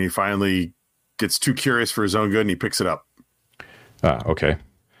sword, and he finally gets too curious for his own good, and he picks it up. Okay.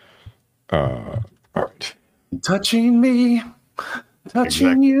 All right. Touching me,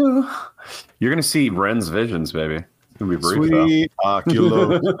 touching you. You're gonna see Ren's visions, baby. It's gonna be brief, Sweet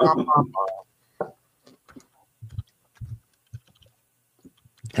Oculus.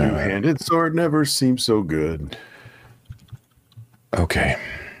 Two-handed sword never seemed so good. Okay.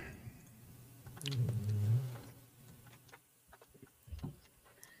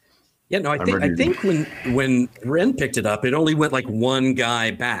 Yeah, no, I think when Ren picked it up, it only went like one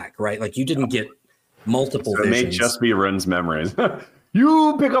guy back, right? Like you didn't get multiple visions. It may just be Ren's memories.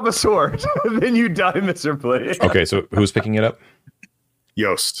 You pick up a sword, then you die miserably. Okay, so who's picking it up?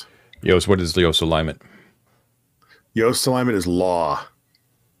 Yost. Yost, what is Yost's alignment? Yost's alignment is law.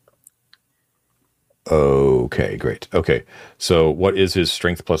 Okay, great. Okay, so what is his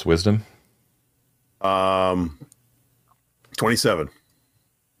strength plus wisdom? 27.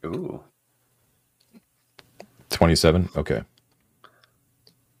 Ooh. 27? Okay.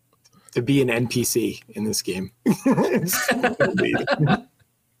 to be an NPC in this game.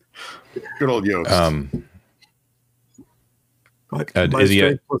 Good old Yost. My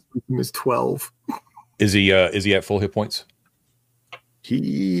strength plus wisdom is 12. Is he at full hit points?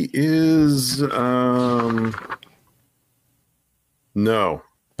 He is no.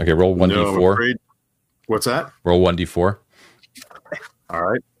 Okay, roll 1d4. What's that? Roll 1d4. All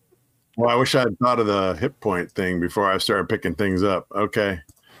right. Well, I wish I had thought of the hit point thing before I started picking things up. Okay.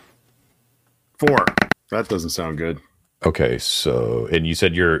 4. That doesn't sound good. Okay, so and you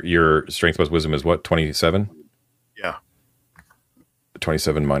said your strength plus wisdom is what? 27? Yeah.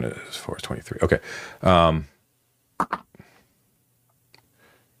 27 minus 4 is 23. Okay.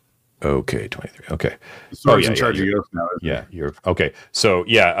 Okay, 23. Okay. Sword's in charge of Yost now. Yeah, you're okay. So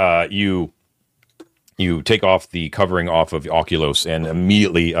you take off the covering off of Oculos, and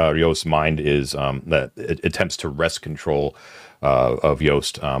immediately Yost's mind is that it attempts to wrest control of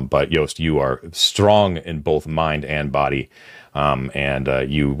Yost. But Yost, you are strong in both mind and body,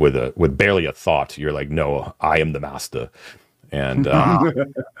 and you with barely a thought, you're like, no, I am the master, and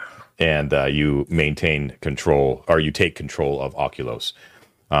and you maintain control, or you take control of Oculos.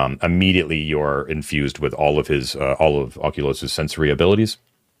 Immediately, you're infused with all of Oculos' sensory abilities.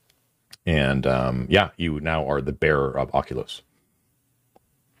 And you now are the bearer of Oculos.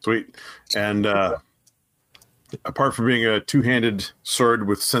 Sweet. And apart from being a two-handed sword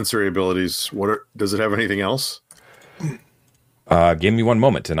with sensory abilities, does it have anything else? Give me one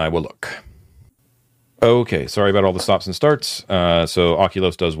moment and I will look. Okay, sorry about all the stops and starts. So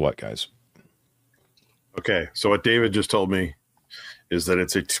Oculos does what, guys? Okay, so what David just told me is that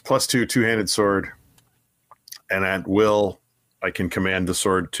it's a +2 two-handed sword, and at will, I can command the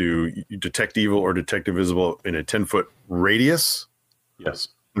sword to detect evil or detect invisible in a 10-foot radius. Yes.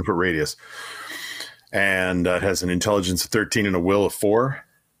 10-foot radius. And it has an intelligence of 13 and a will of 4.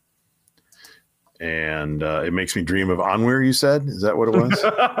 And it makes me dream of Onweir, you said? Is that what it was?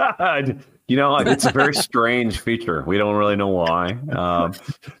 It's a very strange feature. We don't really know why.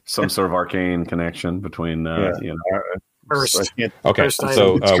 Some sort of arcane connection between, First. Okay,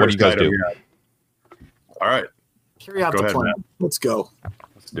 so what do you guys do? All right. Carry out the plan. Let's go.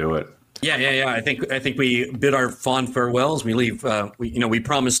 Let's do it. Yeah. I think we bid our fond farewells. We leave. We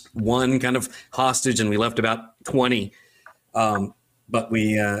promised one kind of hostage, and we left about 20. But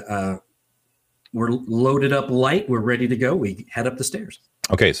we're loaded up light. We're ready to go. We head up the stairs.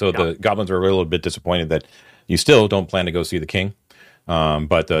 Okay, so the goblins are a little bit disappointed that you still don't plan to go see the king.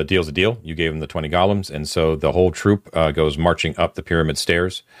 But the deal's a deal. You gave them the 20 golems, and so the whole troop goes marching up the pyramid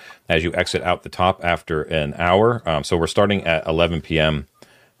stairs as you exit out the top after an hour. So we're starting at 11 p.m.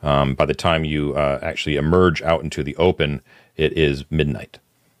 By the time you actually emerge out into the open, it is midnight.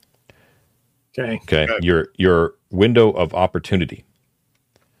 Okay. Your window of opportunity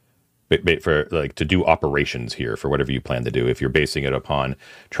for to do operations here for whatever you plan to do, if you're basing it upon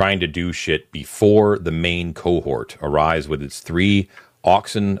trying to do shit before the main cohort arrives with its 3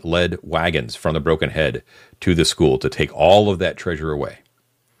 oxen-led wagons from the Broken Head to the school to take all of that treasure away.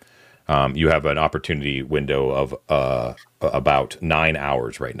 You have an opportunity window of about 9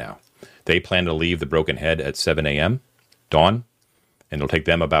 hours right now. They plan to leave the Broken Head at 7 a.m. dawn, and it'll take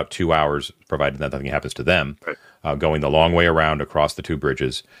them about 2 hours, provided that nothing happens to them, going the long way around across the 2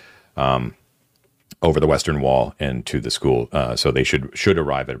 bridges, over the western wall and to the school. So they should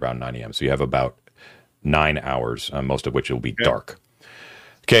arrive at around 9 a.m. So you have about 9 hours, most of which will be dark.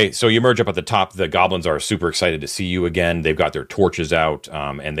 Okay, so you emerge up at the top. The goblins are super excited to see you again. They've got their torches out,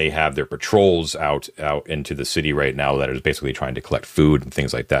 and they have their patrols out into the city right now that is basically trying to collect food and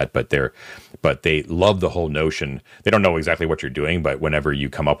things like that. But they love the whole notion. They don't know exactly what you're doing, but whenever you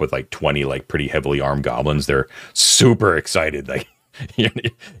come up with like 20 like pretty heavily armed goblins, they're super excited. Like,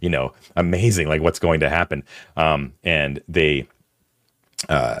 amazing, like what's going to happen. And they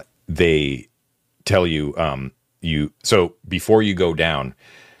tell you, so before you go down,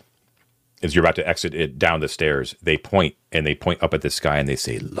 as you're about to exit it down the stairs, they point up at the sky and they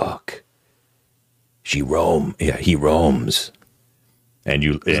say, "Look, he roams." And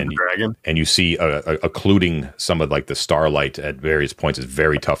you see occluding some of like the starlight at various points is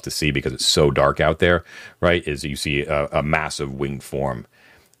very tough to see because it's so dark out there, right? Is you see a massive winged form,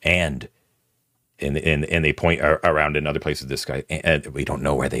 and they point around in other places of the sky, and we don't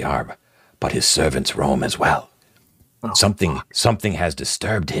know where they are, but his servants roam as well. Oh, something has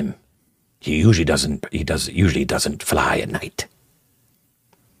disturbed him. He usually doesn't fly at night.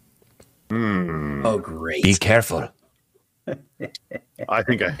 Oh, great! Be careful. I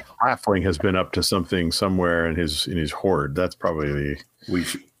think a halfling has been up to something somewhere in his horde. That's probably we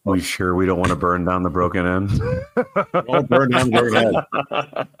don't want to burn down the Broken End. Don't burn down the Broken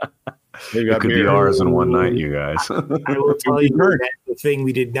End. It could be ours in one night, you guys. I will tell you that the thing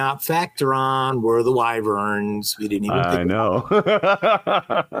we did not factor on were the wyverns. We didn't even think I know.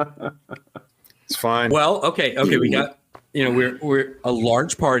 It's fine. Well, okay. We got, we're a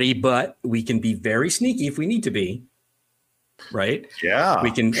large party, but we can be very sneaky if we need to be. Right? Yeah.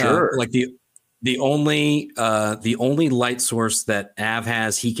 We can sure. like the only light source that Av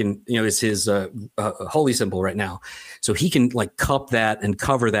has, he can, is his holy symbol right now. So he can like cup that and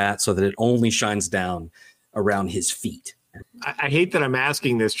cover that so that it only shines down around his feet. I hate that I'm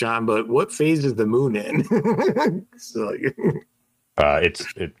asking this, John, but what phase is the moon in? I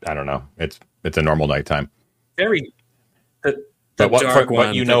don't know. It's a normal nighttime. Very. But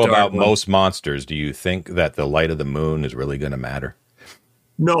what you know about most monsters, do you think that the light of the moon is really going to matter?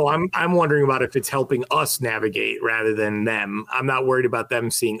 No, I'm wondering about if it's helping us navigate rather than them. I'm not worried about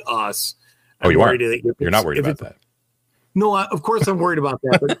them seeing us. You're not worried about that. No, of course I'm worried about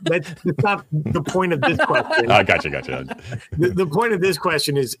that, but that's not the point of this question. Gotcha. The point of this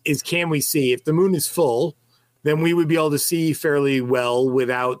question is can we see? If the moon is full, then we would be able to see fairly well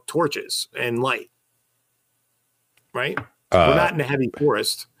without torches and light. Right? We're not in a heavy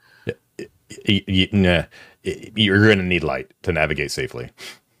forest. You're going to need light to navigate safely.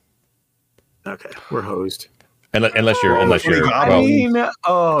 Okay, we're hosed. Unless you're. No.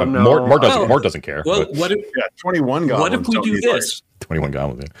 Mort doesn't care. Well, what if 21 goblins? What if we do this? 21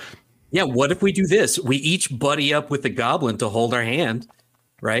 goblins. Yeah. What if we do this? We each buddy up with the goblin to hold our hand,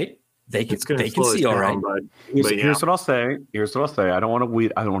 right? They can see all right. Here's what I'll say. I don't want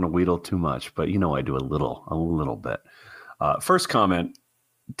to wheedle too much, but I do a little bit. First comment,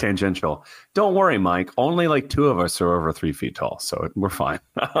 tangential. Don't worry, Mike. Only like 2 of us are over 3 feet tall, so we're fine.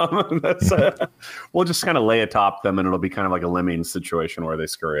 We'll just kind of lay atop them, and it'll be kind of like a lemming situation where they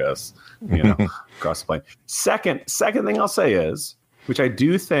scurry us, across the plane. Second thing I'll say is, which I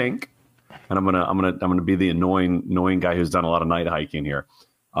do think, and I'm gonna be the annoying guy who's done a lot of night hiking here.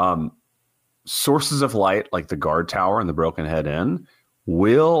 Sources of light like the guard tower and the Broken Head Inn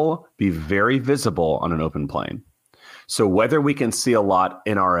will be very visible on an open plane. So whether we can see a lot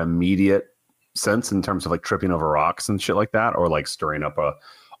in our immediate sense in terms of like tripping over rocks and shit like that, or like stirring up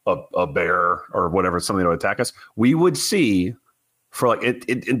a bear or whatever, something to attack us, we would see for like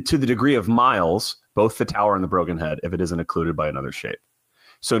it to the degree of miles, both the tower and the Broken Head, if it isn't occluded by another shape.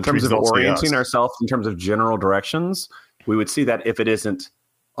 So in terms of orienting ourselves in terms of general directions, we would see that if it isn't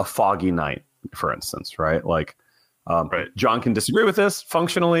a foggy night, for instance, right? Like, right. John can disagree with this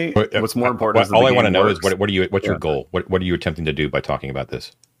functionally. What's more important is all I want to know is what's your goal? What are you attempting to do by talking about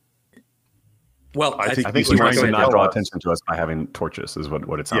this? Well, I think he's trying to not draw attention to us by having torches is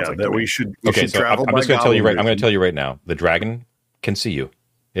what it sounds like. That we should travel. I'm just going to tell you right. I'm going to tell you right now. The dragon can see you.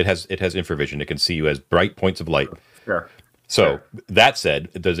 It has infravision. It can see you as bright points of light. Sure. So that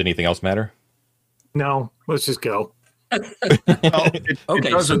said, does anything else matter? No. Let's just go.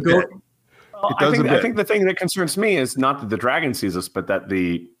 Okay. So go. I think the thing that concerns me is not that the dragon sees us, but that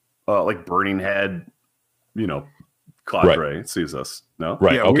the like Burning Head, cadre sees us. No,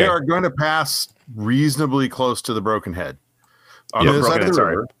 right? Yeah, we are going to pass reasonably close to the Broken Head on the side of the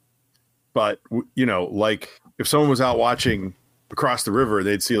river. But like if someone was out watching across the river,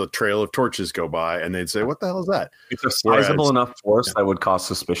 they'd see a trail of torches go by, and they'd say, "What the hell is that?" It's a sizable enough force that would cause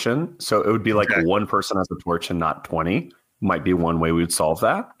suspicion. So it would be like one person has a torch and not 20. Might be one way we'd solve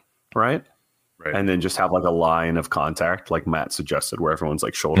that, right? Right. And then just have like a line of contact, like Matt suggested, where everyone's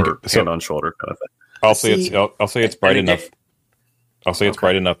like hand on shoulder kind of thing. I'll say it's bright enough. I'll say it's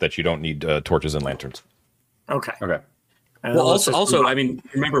bright enough that you don't need torches and lanterns. Okay. Well, also, I mean,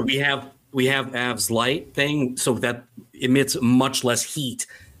 remember we have Av's light thing, so that emits much less heat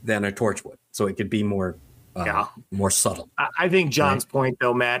than a torch would, so it could be more subtle. I think John's point,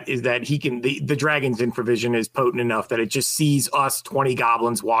 though, Matt, is that he can the dragon's infravision is potent enough that it just sees us 20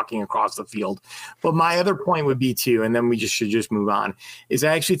 goblins walking across the field. But my other point would be too, and then we should just move on, is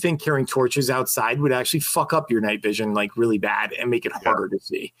I actually think carrying torches outside would actually fuck up your night vision like really bad and make it harder to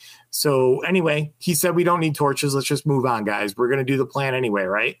see. So anyway, he said we don't need torches. Let's just move on, guys. We're gonna do the plan anyway,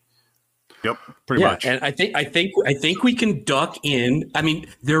 right? Yep, pretty much. And I think we can duck in. I mean,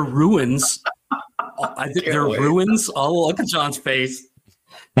 there are ruins. There are ruins. Oh, look at John's face.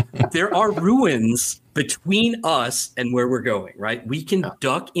 There are ruins between us and where we're going, right? We can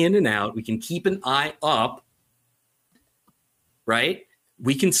duck in and out. We can keep an eye up, right?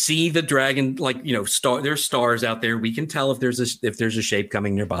 We can see the dragon, there's stars out there. We can tell if there's a shape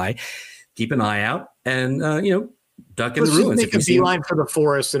coming nearby. Keep an eye out and, duck in the ruins. Make a beeline for the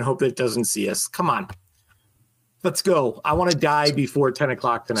forest and hope that it doesn't see us. Come on. Let's go. I want to die before 10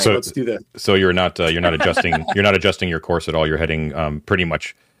 o'clock tonight. Let's do this. So you're not adjusting your course at all. You're heading pretty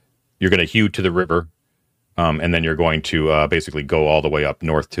much you're going to hew to the river, and then you're going to basically go all the way up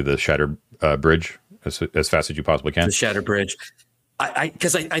north to the Shattered Bridge as fast as you possibly can. The Shattered Bridge.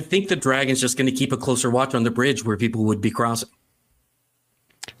 Because I think the dragon's just going to keep a closer watch on the bridge where people would be crossing.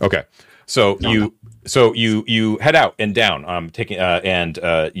 Okay, so you head out and down,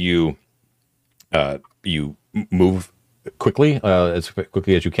 you move quickly as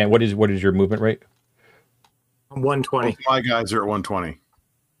quickly as you can. What is your movement rate? 120. My guys are at 120.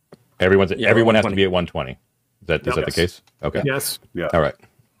 Everyone has to be at 120. Is that the case? Okay. Yes. Yeah. All right.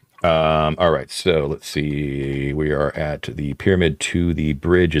 All right. So let's see. We are at the pyramid to the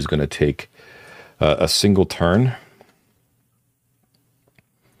bridge is going to take a single turn,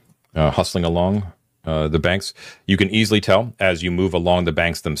 hustling along the banks. You can easily tell as you move along the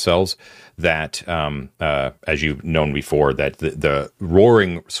banks themselves that, as you've known before, that the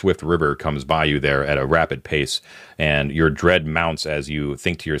roaring swift river comes by you there at a rapid pace, and your dread mounts as you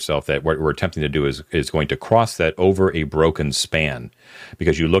think to yourself that what we're attempting to do is going to cross that over a broken span,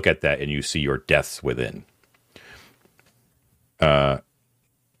 because you look at that and you see your deaths within. But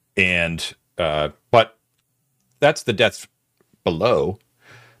that's the deaths below.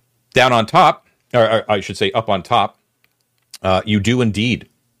 Down on top, or I should say up on top, you do indeed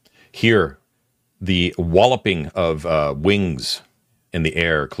hear the walloping of wings in the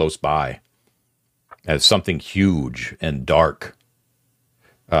air close by as something huge and dark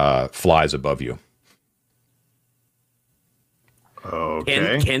flies above you.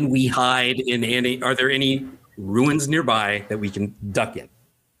 Okay. Can we hide in any? Are there any ruins nearby that we can duck in?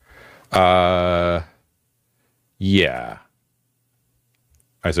 Yeah.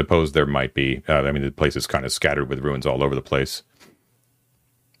 I suppose there might be. I mean, the place is kind of scattered with ruins all over the place.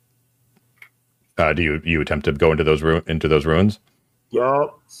 Do you attempt to go into those ruins?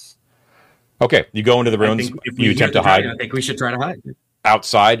 Yup. Okay, you go into the ruins. You attempt to hide. I think we should try to hide.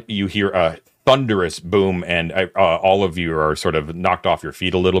 Outside, you hear a thunderous boom, and all of you are sort of knocked off your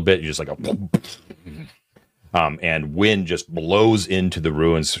feet a little bit. You just like and wind just blows into the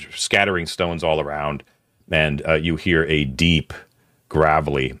ruins, scattering stones all around, and you hear a deep,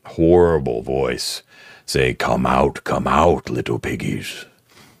 gravelly, horrible voice say, come out, little piggies.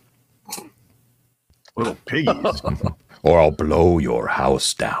 Little piggies. Or I'll blow your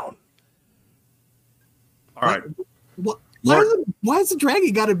house down. All right. Why has the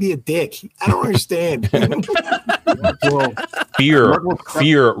dragon got to be a dick? I don't understand.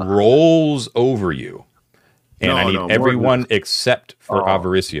 Fear rolls over you. And I need everyone except for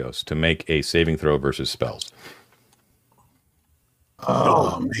Avaricios to make a saving throw versus spells.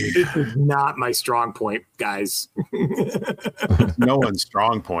 Oh, man. This is not my strong point, guys. No one's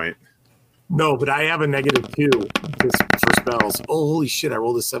strong point. No, but I have a -2 for spells. Oh, holy shit! I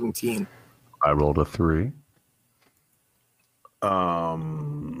rolled a 17. I rolled a 3.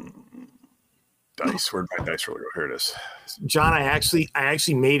 Dice. Where'd my dice roll go? Here it is. John, I actually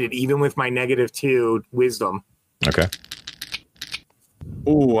made it even with my -2 wisdom. Okay.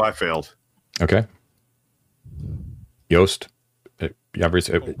 Oh, I failed. Okay. Yost. Yost.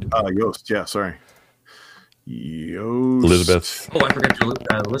 Yeah, sorry. Yost. Elizabeth. Oh, I forgot to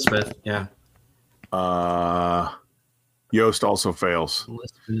Elizabeth. Yeah. Yost also fails.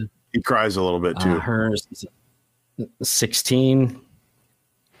 Elizabeth. He cries a little bit too. Hers is 16.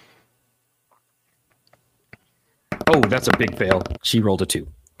 Oh, that's a big fail. She rolled a 2.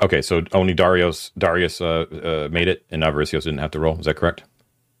 Okay, so only Darius made it, and Avaricios didn't have to roll. Is that correct?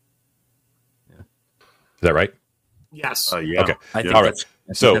 Yeah. Is that right? Yes. Yeah. Okay. I think All right.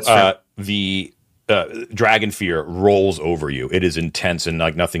 So that's fair. the dragon fear rolls over you. It is intense and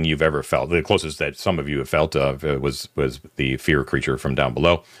like nothing you've ever felt. The closest that some of you have felt was the fear creature from down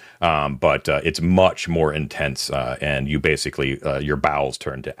below. But it's much more intense, and you basically your bowels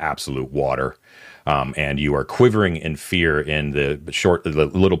turn to absolute water. And you are quivering in fear in the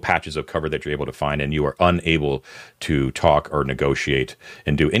little patches of cover that you're able to find, and you are unable to talk or negotiate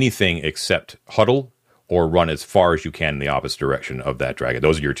and do anything except huddle or run as far as you can in the opposite direction of that dragon.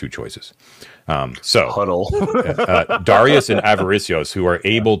 Those are your two choices. Huddle. Darius and Avaricios, who are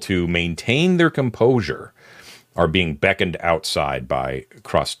able to maintain their composure, are being beckoned outside by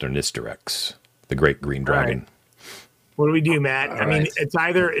Krostornisterex, the great green dragon. Right. What do we do, Matt? I mean, it's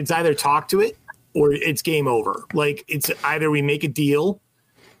either talk to it or it's game over. Like, it's either we make a deal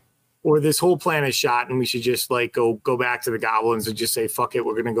or this whole plan is shot and we should just like go back to the goblins and just say, fuck it,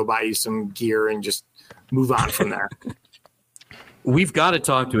 we're going to go buy you some gear and just move on from there. We've got to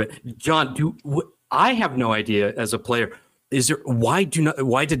talk to it. John, I have no idea as a player. Why did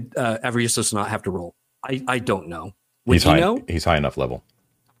Avaricios not have to roll? I don't know. Would you know? He's high enough level.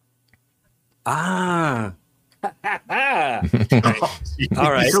 Ah. All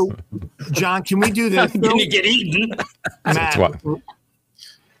right. So, John, can we do this? I'm gonna get eaten.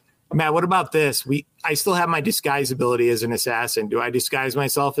 Matt, what about this? I still have my disguise ability as an assassin. Do I disguise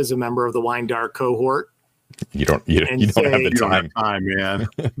myself as a member of the Wine Dark cohort? You don't have the time. Man.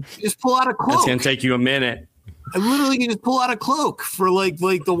 Just pull out a cloak. It's gonna take you a minute. I literally can just pull out a cloak for like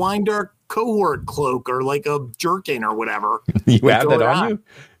the Wine Dark cohort cloak or like a jerkin or whatever. You have that on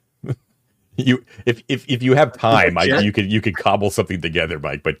you? If you have time, you could cobble something together,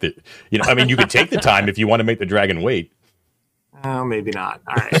 Mike. But you could take the time if you want to make the dragon wait. Oh, maybe not.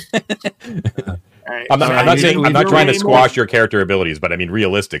 All right. All right. I'm not trying to squash your character abilities, but I mean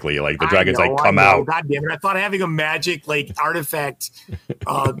realistically, like the dragon's come out. God damn it! I thought having a magic like artifact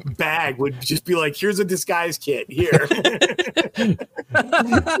bag would just be like, here's a disguise kit here.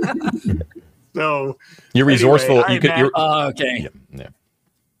 So you're resourceful. Anyway, okay. Yeah.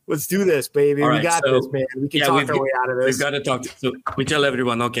 Let's do this, baby. All we got this, man. We can talk our way out of this. We've got to talk. So we tell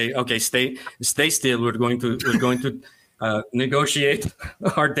everyone, okay, stay still. We're going to negotiate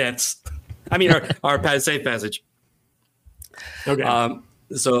our debts. I mean, our safe passage. Okay.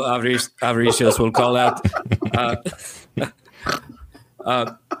 So Avaricios will call out.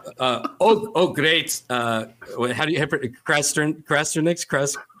 Great. How do you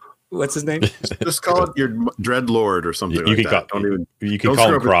Krasternix? What's his name? Just call it your Dread Lord or something. You like can that. call him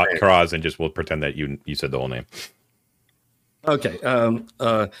Kraz, and we'll pretend that you said the whole name. Okay.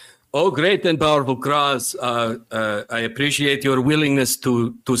 Great and powerful Kraz. I appreciate your willingness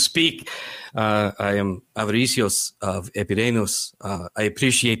to speak. I am Avaricios of Epirenus. I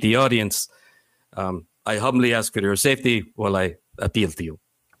appreciate the audience. I humbly ask for your safety while I appeal to you.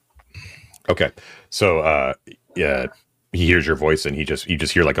 Okay. So, he hears your voice, and you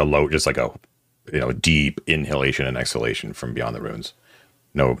just hear like a low, just like a deep inhalation and exhalation from beyond the ruins.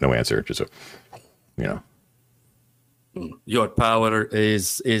 No answer. Just Your power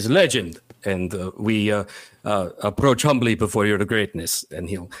is legend, and we approach humbly before your greatness. And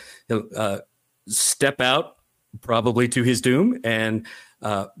he'll step out, probably to his doom, and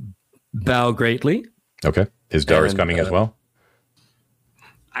bow greatly. Okay. His Dar is coming as well.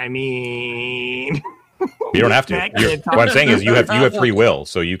 I mean, you don't have to. What I'm saying is you have free will,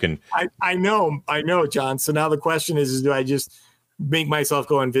 so you can. I know, John. So now the question is do I just make myself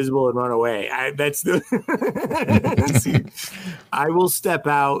go invisible and run away? I will step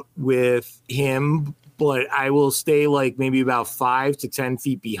out with him, but I will stay like maybe about 5 to 10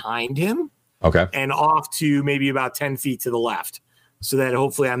 feet behind him. Okay. And off to maybe about 10 feet to the left, so that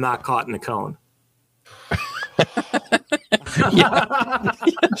hopefully I'm not caught in the cone.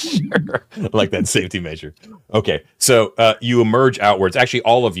 Sure. Like that safety measure. Okay, so you emerge outwards. Actually,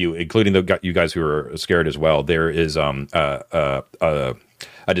 all of you, including you guys who are scared as well. There is a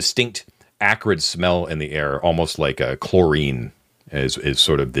distinct acrid smell in the air, almost like chlorine is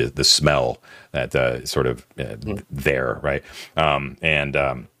sort of the smell that sort of there, right?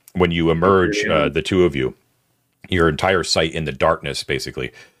 And when you emerge, the two of you, your entire sight in the darkness,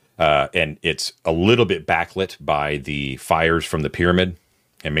 basically. And it's a little bit backlit by the fires from the pyramid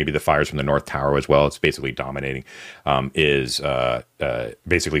and maybe the fires from the North Tower as well. It's basically dominating.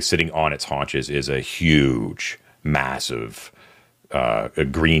 Basically sitting on its haunches is a huge, massive,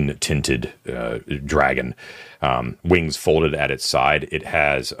 green tinted dragon, wings folded at its side. It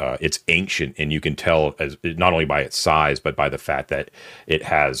has it's ancient, and you can tell as not only by its size but by the fact that it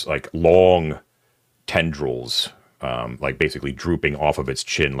has like long tendrils. Like basically drooping off of its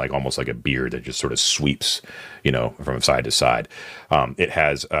chin, like almost like a beard that just sort of sweeps, from side to side. It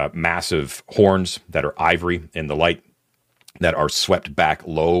has massive horns that are ivory in the light that are swept back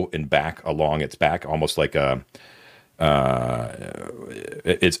low and back along its back, almost like a.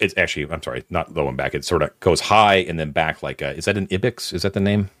 It's actually, I'm sorry, not low and back. It sort of goes high and then back like is that an ibex? Is that the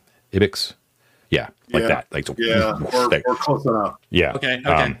name? Ibex? Yeah, like that. Like or close enough. Yeah. Okay.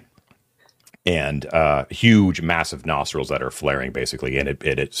 And huge, massive nostrils that are flaring, basically, and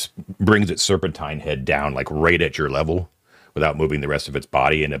it brings its serpentine head down, like right at your level, without moving the rest of its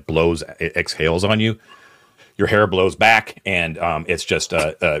body, and it exhales on you. Your hair blows back, and it's just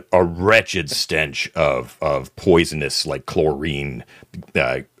a wretched stench of poisonous, like chlorine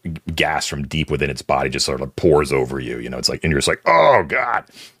gas from deep within its body, just sort of pours over you. It's like, and you're just like, oh god,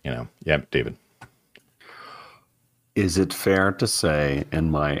 Yeah, David. Is it fair to say,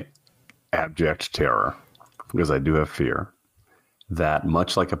 in my abject terror, because I do have fear, that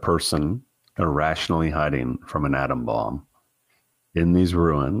much like a person irrationally hiding from an atom bomb in these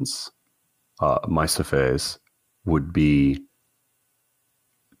ruins, my Sophes would be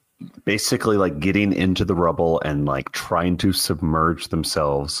basically like getting into the rubble and like trying to submerge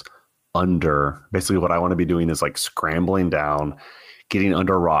themselves under. Basically, what I want to be doing is like scrambling down, getting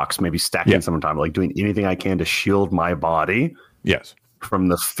under rocks, maybe stacking some time, like doing anything I can to shield my body. Yes. From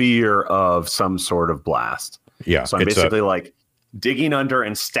the fear of some sort of blast. Yeah. So I'm basically like digging under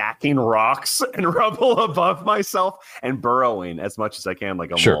and stacking rocks and rubble above myself and burrowing as much as I can,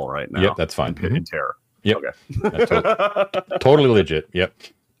 like a mole right now. Yep, that's fine. In terror. Yep. Okay. That's totally legit. Yep.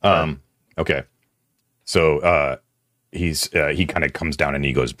 Okay. So he kind of comes down and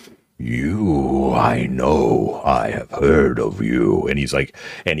he goes, "You, I know, I have heard of you." And he's like,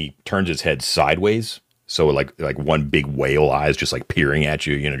 and he turns his head sideways. So like one big whale eyes just like peering at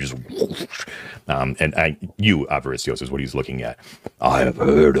you, just you, Avaricios, is what he's looking at. "I have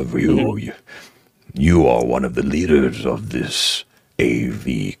heard of you. You are one of the leaders of this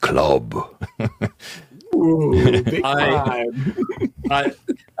AV club." Ooh, big time.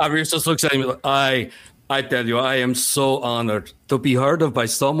 Avaricios looks at him. I tell you, I am so honored to be heard of by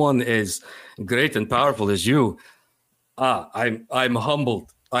someone as great and powerful as you. I'm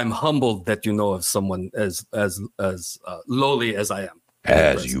humbled. I'm humbled that you know of someone as lowly as I am.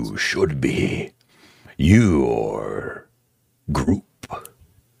 As you should be. Your group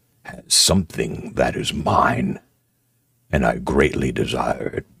has something that is mine, and I greatly desire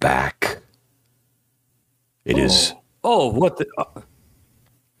it back. It is. Oh, what?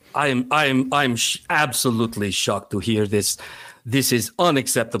 I'm absolutely shocked to hear this. This is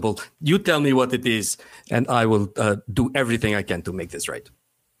unacceptable. You tell me what it is, and I will do everything I can to make this right.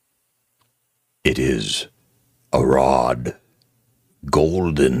 It is a rod,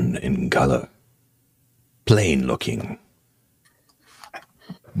 golden in color, plain looking.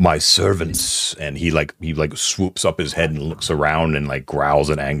 My servants, and he swoops up his head and looks around and like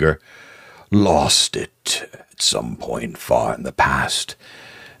growls in anger, lost it at some point far in the past,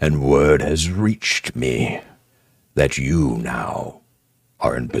 and word has reached me that you now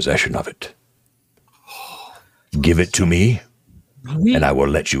are in possession of it. Give it to me, and I will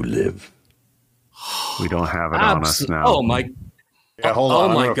let you live. We don't have it on us now. Oh my! Yeah, hold on.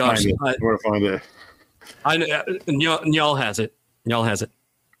 Oh my gosh! I'm gonna find it. I know Njal has it. Njal has it.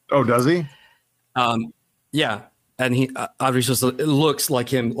 Oh, does he? Yeah, and he obviously looks like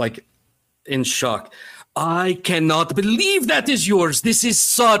him, like in shock. I cannot believe that is yours. This is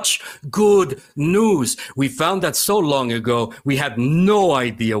such good news. We found that so long ago. We had no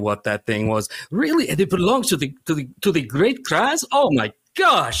idea what that thing was. Really, and it belongs to the great Kraz. Oh my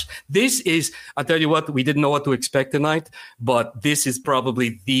gosh, this is. I tell you what, we didn't know what to expect tonight, but this is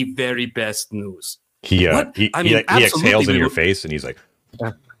probably the very best news. He exhales in your face, and he's like,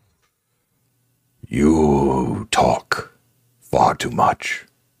 "You talk far too much.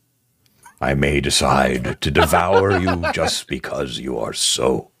 I may decide to devour you just because you are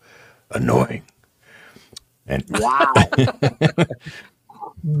so annoying." And wow.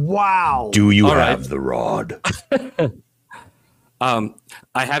 Wow. Do you have the rod?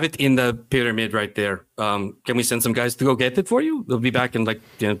 I have it in the pyramid right there. Can we send some guys to go get it for you? They'll be back in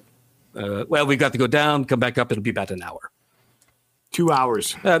we got to go down, come back up. It'll be about an hour. 2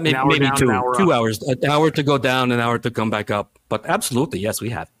 hours. Maybe down, 2 up. hours. An hour to go down, an hour to come back up. But absolutely, yes, we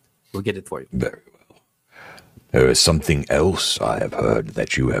have it. We'll get it for you. Very well. There is something else I have heard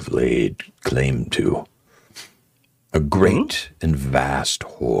that you have laid claim to. A great and vast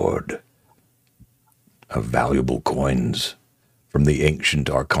hoard of valuable coins from the ancient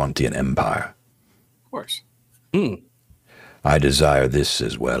Arcontian Empire. Of course. I desire this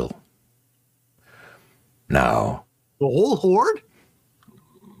as well. Now, The whole horde?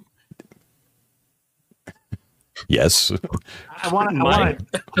 yes. I want a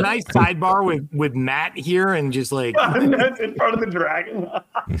nice sidebar with Matt here and just like in front of the dragon.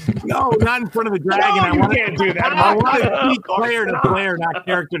 no, not in front of the dragon. No, you can't do that. I want to speak player to player, not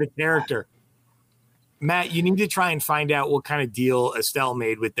character to character. Matt, you need to try and find out what kind of deal Estelle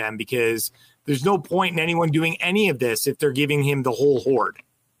made with them, because there's no point in anyone doing any of this if they're giving him the whole horde.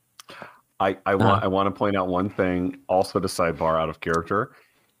 I want to point out one thing also to sidebar out of character.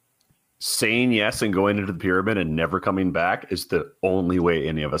 Saying yes and going into the pyramid and never coming back is the only way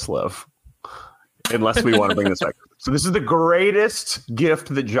any of us live. Unless we want to bring this back. So this is the greatest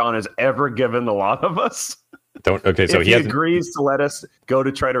gift that John has ever given a lot of us. So if he agrees to let us go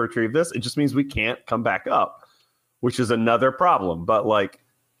to try to retrieve this, it just means we can't come back up, which is another problem. But like,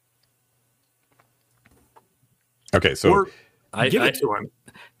 okay, so give it to him.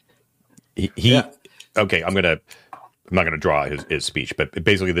 Okay, I'm not gonna draw his speech, but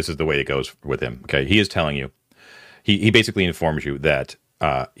basically this is the way it goes with him. Okay, he is telling you, he basically informs you that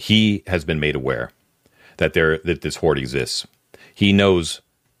he has been made aware that this hoard exists. He knows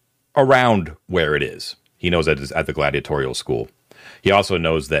around where it is. He knows that it's at the gladiatorial school. He also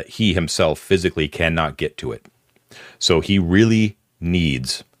knows that he himself physically cannot get to it. So he really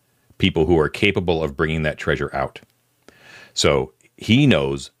needs people who are capable of bringing that treasure out. So he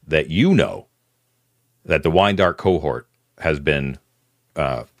knows that you know that the Wine Dark cohort has been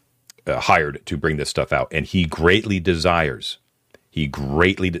hired to bring this stuff out, and he greatly desires.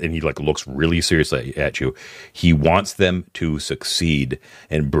 And he like looks really seriously at you. He wants them to succeed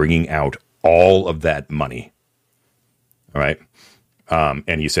in bringing out all of that money. All right.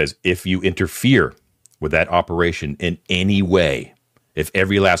 And he says, if you interfere with that operation in any way, if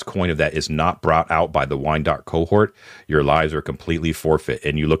every last coin of that is not brought out by the Wine Dark cohort, your lives are completely forfeit.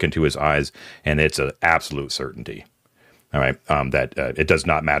 And you look into his eyes, and it's an absolute certainty. All right. That it does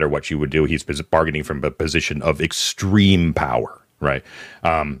not matter what you would do. He's bargaining from a position of extreme power. Right.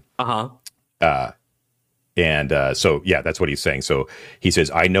 So, yeah, that's what he's saying. So he says,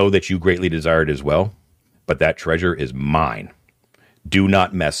 I know that you greatly desire it as well, but that treasure is mine. Do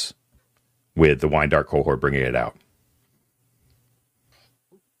not mess with the Wine Dark cohort bringing it out.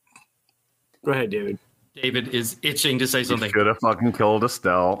 Go ahead, David. David is itching to say something. Could have fucking killed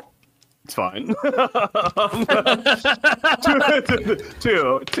Estelle. It's fine.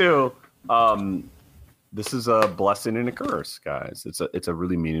 Two. This is a blessing and a curse, guys. It's a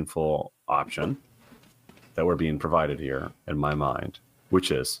really meaningful option that we're being provided here in my mind,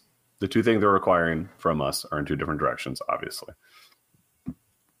 which is the two things they're requiring from us are in two different directions, obviously.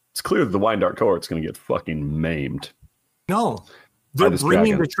 It's clear that the Wine Dark cohort's going to get fucking maimed. No, they're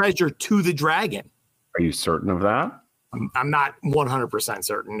bringing the treasure to the dragon. Are you certain of that? I'm not 100%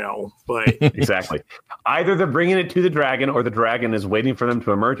 certain, no, but exactly. Either they're bringing it to the dragon, or the dragon is waiting for them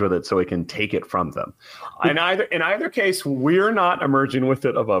to emerge with it so it can take it from them. In either case, we're not emerging with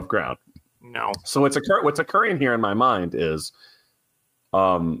it above ground. No. So what's occurring here in my mind is,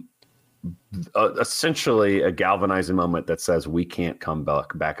 essentially a galvanizing moment that says we can't come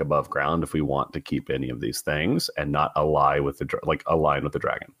back above ground if we want to keep any of these things and not align with the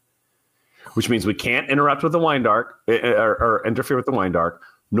dragon. Which means we can't interrupt with the Wine Dark or interfere with the Wine Dark,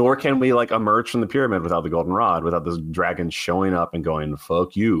 nor can we like emerge from the pyramid without the golden rod, without this dragon showing up and going,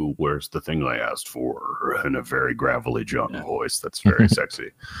 fuck you, where's the thing I asked for? In a very gravelly John voice that's very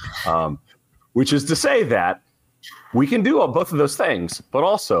sexy. Which is to say that we can do both of those things, but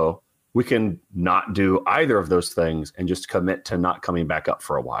also we can not do either of those things and just commit to not coming back up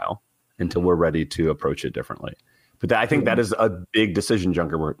for a while until we're ready to approach it differently. But I think that is a big decision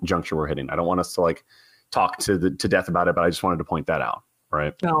juncture we're hitting. I don't want us to like talk to death about it, but I just wanted to point that out.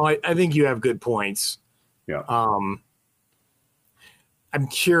 Right? No, I think you have good points. Yeah. I'm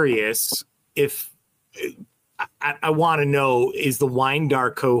curious if I want to know, is the Wine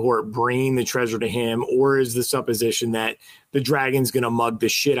Dark cohort bringing the treasure to him, or is the supposition that the dragon's going to mug the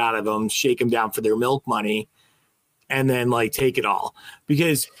shit out of them, shake them down for their milk money, and then like take it all?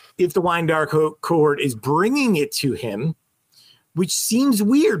 Because if the Wine Dark cohort is bringing it to him, which seems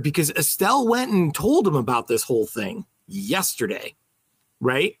weird because Estelle went and told him about this whole thing yesterday,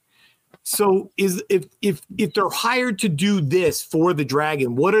 right? So if they're hired to do this for the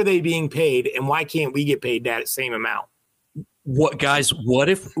dragon, what are they being paid, and why can't we get paid that same amount? What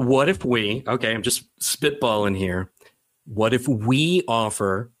if we, okay, I'm just spitballing here. What if we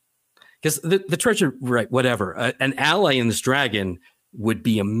offer, because the treasure, right, whatever, an ally in this dragon would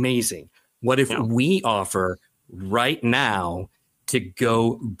be amazing. What if we offer right now to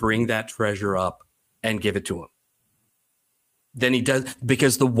go bring that treasure up and give it to him? Then he does,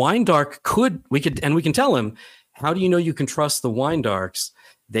 because the Wine Dark we can tell him, how do you know you can trust the Wine Darks?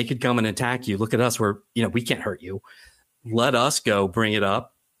 They could come and attack you. Look at us. We can't hurt you. Let us go bring it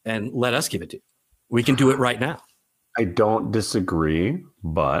up and let us give it to you. We can do it right now. I don't disagree,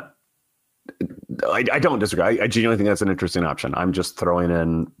 but I don't disagree. I genuinely think that's an interesting option. I'm just throwing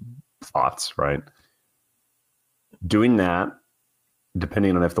in thoughts, right? Doing that,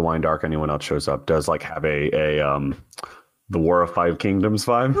 depending on if the Wine Dark, anyone else shows up, does like have a the War of Five Kingdoms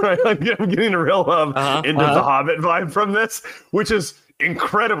vibe, right? I'm getting a real End of the Hobbit vibe from this, which is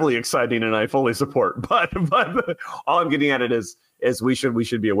incredibly exciting, and I fully support. But all I'm getting at it is we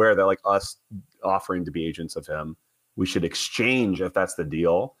should be aware that like us offering to be agents of him, we should exchange, if that's the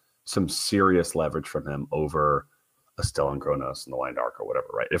deal, some serious leverage from him over Estelle and Kronos and the Wine Dark or whatever,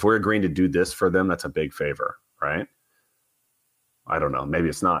 right? If we're agreeing to do this for them, that's a big favor, right? I don't know. Maybe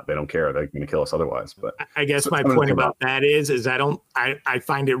it's not. They don't care. They're going to kill us otherw's. But I guess my point about that is I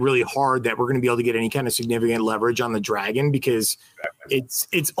find it really hard that we're going to be able to get any kind of significant leverage on the dragon, because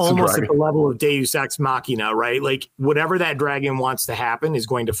it's almost at the level of Deus Ex Machina, right? Like whatever that dragon wants to happen is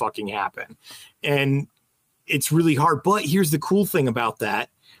going to fucking happen. And it's really hard. But here's the cool thing about that.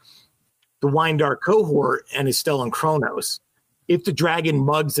 The Wine Dark cohort and Estelle and Kronos, if the dragon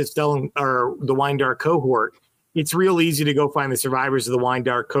mugs the Stellan or the Wine Dark cohort, it's real easy to go find the survivors of the Wine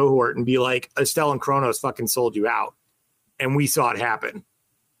Dark cohort and be like, Estelle and Kronos fucking sold you out. And we saw it happen.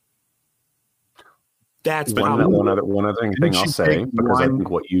 That's one other thing I'll say, because I think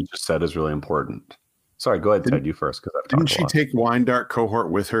what you just said is really important. Sorry, go ahead, Ted, you first. Didn't she take Wine Dark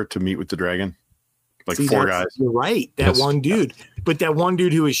cohort with her to meet with the dragon? Like See, 4 guys. You're right. That one dude. But that one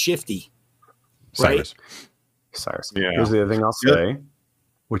dude who was shifty. Cyrus. Yeah. Here's the other thing I'll say,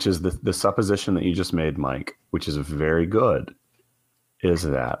 which is the supposition that you just made, Mike, which is very good, is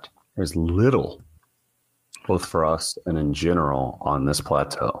that there's little, both for us and in general on this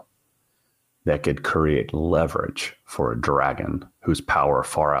plateau, that could create leverage for a dragon whose power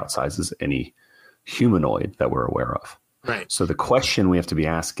far outsizes any humanoid that we're aware of. Right. So the question we have to be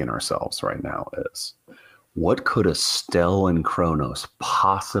asking ourselves right now is, what could Estelle and Kronos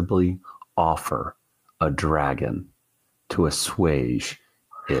possibly offer a dragon to assuage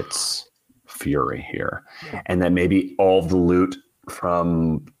its fury here? And then maybe all the loot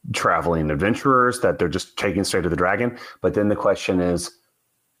from traveling adventurers that they're just taking straight to the dragon. But then the question is,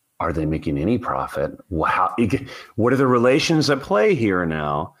 are they making any profit? Wow. What are the relations at play here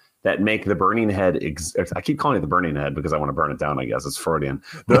now that make the burning head? I keep calling it the burning head because I want to burn it down. I guess it's Freudian.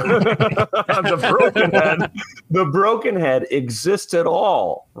 The broken head exists at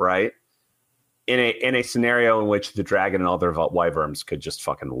all, right? In a scenario in which the dragon and all their wyverns could just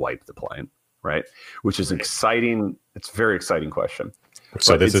fucking wipe the plane, right? Which is exciting. It's a very exciting question.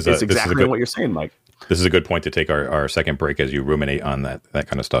 So it's exactly what you're saying, Mike. This is a good point to take our second break as you ruminate on that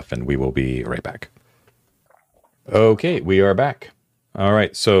kind of stuff, and we will be right back. Okay, we are back. All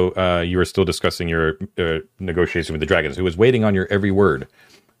right, so you were still discussing your negotiation with the dragons, who was waiting on your every word.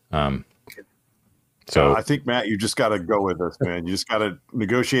 So I think, Matt, you just got to go with this, man. You just got to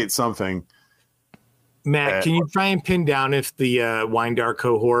negotiate something. Matt, can you try and pin down if the Wine Dark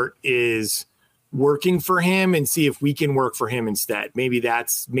cohort is working for him and see if we can work for him instead? Maybe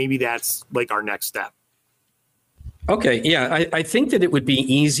that's like our next step. Okay. Yeah. I think that it would be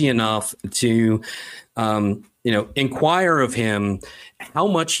easy enough to, inquire of him how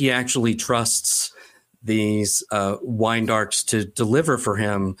much he actually trusts these Wine Darks to deliver for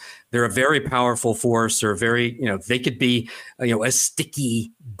him. They're a very powerful force, or they could be, a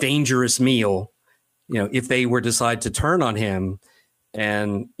sticky, dangerous meal, if they were decide to turn on him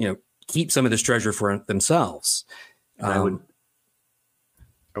and, keep some of this treasure for themselves. I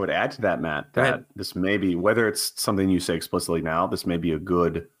would add to that, Matt, that this may be, whether it's something you say explicitly now, this may be a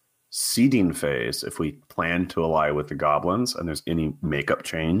good seeding phase if we plan to ally with the goblins and there's any makeup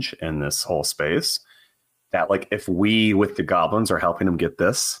change in this whole space. That, like, if we with the goblins are helping them get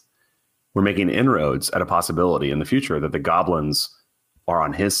this, we're making inroads at a possibility in the future that the goblins are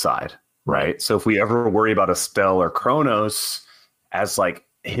on his side, right? So if we ever worry about Estelle or Kronos as like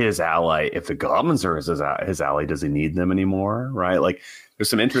his ally, if the goblins are his ally, does he need them anymore, right? Like, there's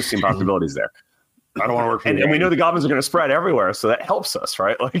some interesting possibilities there. I don't want to work for and we know the goblins are going to spread everywhere, so that helps us,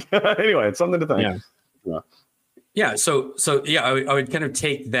 right? Like, anyway, it's something to think. Yeah. So I would kind of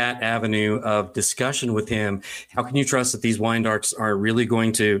take that avenue of discussion with him. How can you trust that these Wine Darks are really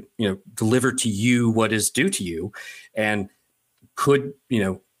going to, deliver to you what is due to you? And could,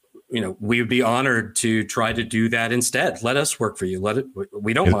 we would be honored to try to do that instead. Let us work for you.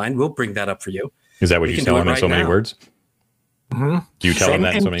 We don't mind. We'll bring that up for you. Is that what you tell him in so many words? Mm-hmm. Do you tell him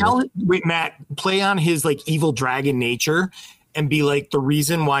that in so many words? Wait, Matt, play on his like evil dragon nature and be like, the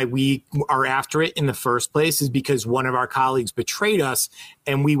reason why we are after it in the first place is because one of our colleagues betrayed us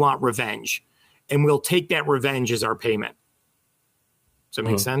and we want revenge. And we'll take that revenge as our payment. Does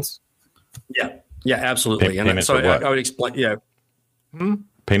that make sense? Yeah. Yeah, absolutely. Payment so I would explain. Yeah.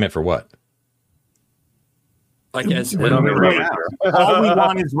 Payment for what? I guess. All we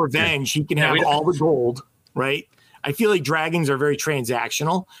want is revenge. He can have all the gold, right? I feel like dragons are very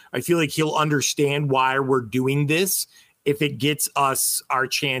transactional. I feel like he'll understand why we're doing this if it gets us our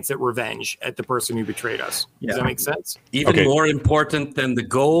chance at revenge at the person who betrayed us. Does that make sense? Even more important than the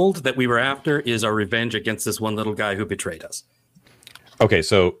gold that we were after is our revenge against this one little guy who betrayed us. Okay,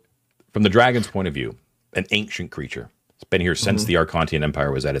 so from the dragon's point of view, an ancient creature. It's been here since the Arcontian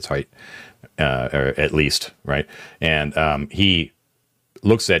Empire was at its height, or at least, right? And he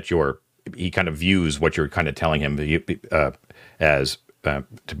looks at he kind of views what you're kind of telling him as, to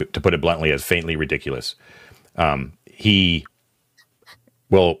put it bluntly, as faintly ridiculous. He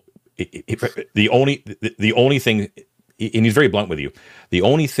will, the only thing, and he's very blunt with you, the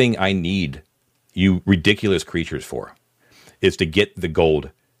only thing I need you ridiculous creatures for is to get the gold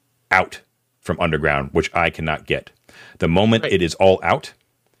out from underground, which I cannot get. The moment it is all out,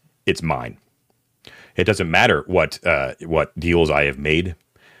 it's mine. It doesn't matter what deals I have made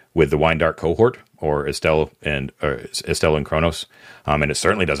with the Wine Dark cohort or Estelle and Kronos, and it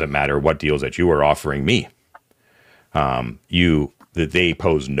certainly doesn't matter what deals that you are offering me. That they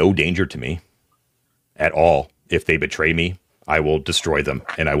pose no danger to me at all. If they betray me, I will destroy them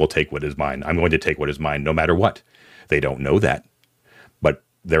and I will take what is mine. I'm going to take what is mine no matter what. They don't know that, but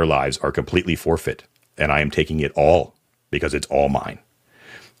their lives are completely forfeit, and I am taking it all because it's all mine.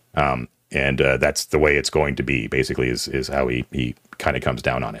 And that's the way it's going to be, basically, is how he kind of comes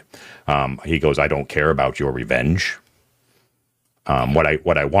down on it. He goes, I don't care about your revenge. What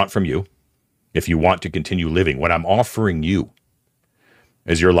I want from you, if you want to continue living, what I'm offering you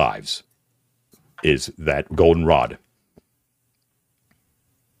is your lives, is that golden rod.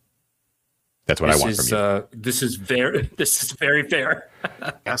 That's what I want from you. This is very fair.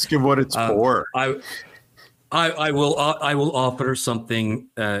 Ask him what it's for. I will offer something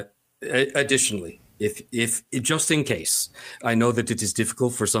additionally, if just in case. I know that it is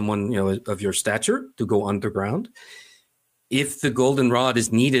difficult for someone of your stature to go underground. If the golden rod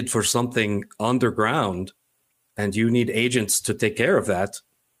is needed for something underground, and you need agents to take care of that,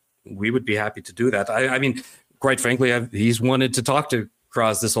 we would be happy to do that. I mean, quite frankly, he's wanted to talk to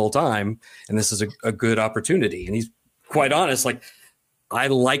Kraz this whole time, and this is a good opportunity. And he's quite honest, like,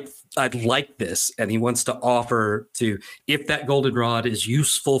 I'd like this, and he wants to offer to, if that golden rod is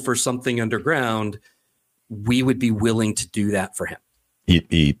useful for something underground, we would be willing to do that for him.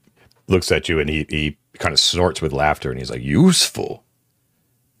 He looks at you and he kind of snorts with laughter, and he's like, useful?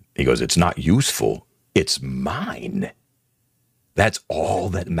 He goes, it's not useful. It's mine. That's all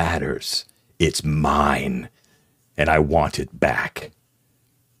that matters. It's mine, and I want it back.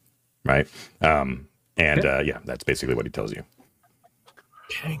 Right? That's basically what he tells you.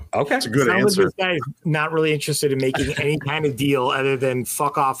 Okay. It's a good answer. This guy's not really interested in making any kind of deal other than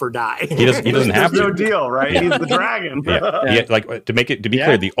fuck off or die. He doesn't have no to. deal, right? He's the dragon. To be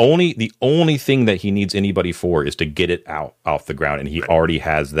clear, the only thing that he needs anybody for is to get it off the ground, and he already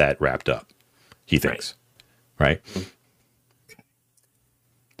has that wrapped up. He thinks, right?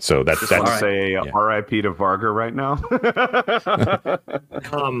 So that's to say R.I.P. to Varga right now.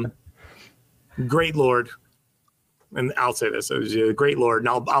 Great Lord. And I'll say this: great Lord, and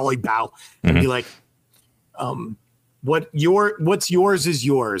I'll like bow and be like, what's yours is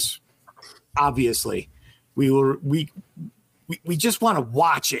yours. Obviously, we just want to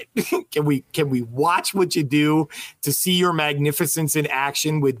watch it. Can we watch what you do to see your magnificence in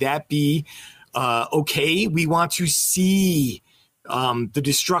action? Would that be okay? We want to see the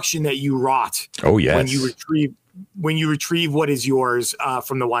destruction that you wrought. Oh yes, when you retrieve what is yours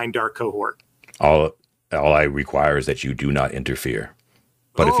from the Wine Dark cohort. All I require is that you do not interfere.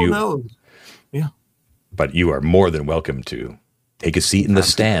 But But you are more than welcome to take a seat in the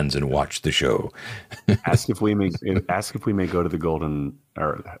stands and watch the show. Ask if we may go to the golden,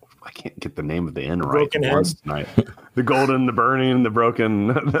 or I can't get the name of the inn right. Tonight. The golden, the burning, the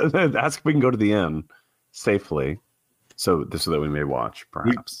broken. Ask if we can go to the inn safely, so that we may watch.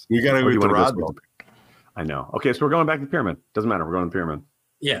 Perhaps we got to go to the rod. I know. Okay, so we're going back to the pyramid. Doesn't matter. We're going to the pyramid.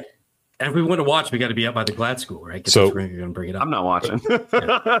 Yeah. And if we want to watch, we got to be up by the Glad School, right? So you're going to bring it up. I'm not watching.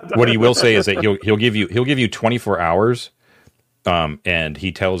 What he will say is that he'll give you 24 hours, and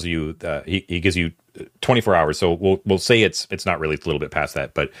he tells you that he gives you 24 hours. So we'll say it's not really, it's a little bit past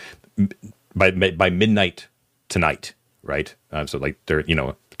that, but by midnight tonight, right? So like there,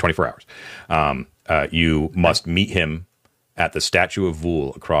 24 hours. You must meet him at the statue of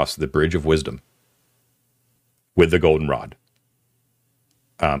Vul across the Bridge of Wisdom with the golden rod.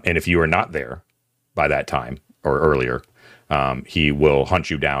 And if you are not there by that time or earlier, he will hunt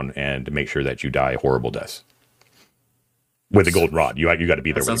you down and make sure that you die horrible deaths with the golden rod. You got to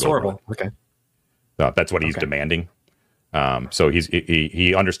be there. That sounds horrible. Okay, that's what he's demanding. So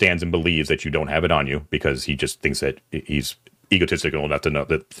he understands and believes that you don't have it on you because he just thinks that he's egotistical enough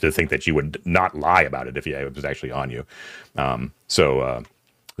to think that you would not lie about it if it was actually on you. So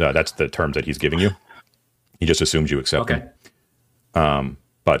that's the terms that he's giving you. He just assumes you accept them.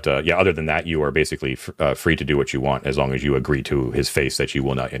 But other than that, you are basically free to do what you want as long as you agree to his face that you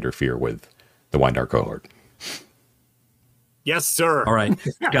will not interfere with the Wine Dark cohort. Yes, sir. All right,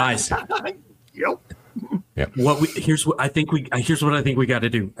 guys. Yep. Here's what I think we got to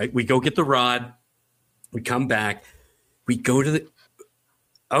do. We go get the rod. We come back. We go to the.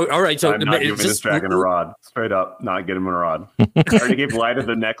 Oh, all right. So I'm not giving this dragon a rod. Straight up, not getting him a rod. I already gave Lyda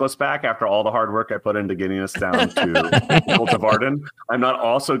the necklace back after all the hard work I put into getting us down to Cult of Arden. I'm not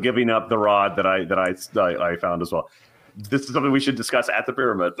also giving up the rod that I found as well. this is something we should discuss at the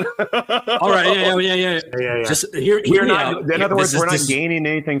pyramid. All right, yeah. Just hear me out. In other words, we're not gaining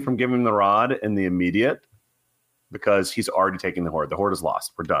anything from giving him the rod in the immediate because he's already taking the horde. The horde is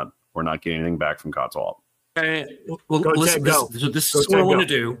lost. We're done. We're not getting anything back from Codswallop. Well, listen, this is what I want to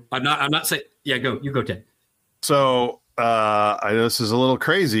do. I'm not saying. Yeah, go. You go, Ted. So I know this is a little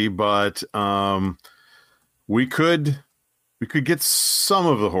crazy, but we could get some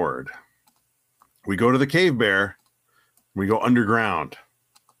of the horde. We go to the cave bear. We go underground.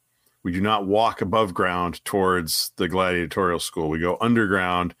 We do not walk above ground towards the gladiatorial school. We go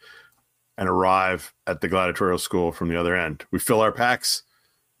underground and arrive at the gladiatorial school from the other end. We fill our packs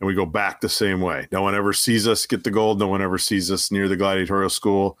and we go back the same way. No one ever sees us get the gold. No one ever sees us near the gladiatorial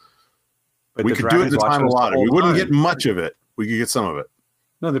school. But we could do it at the time allotted. We wouldn't get much of it. We could get some of it.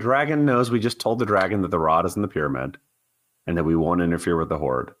 No, the dragon knows. We just told the dragon that the rod is in the pyramid and that we won't interfere with the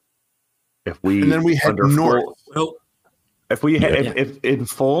horde. And then we head north. If in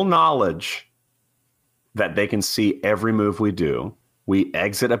full knowledge that they can see every move we do, we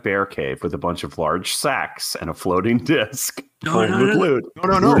exit a bear cave with a bunch of large sacks and a floating disc filled with loot.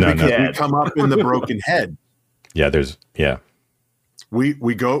 No. We come up in the broken head. Yeah, We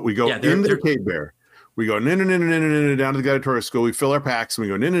go into the cave bear. We go down to the gladiatorial school. We fill our packs and we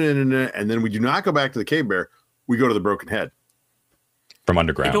go and then we do not go back to the cave bear. We go to the broken head from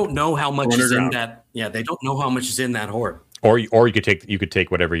underground. They don't know how much is in that. Yeah, they don't know how much is in that horde. Or you could take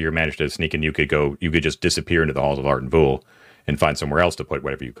whatever you managed to sneak in. You could just disappear into the halls of Arden Vool and find somewhere else to put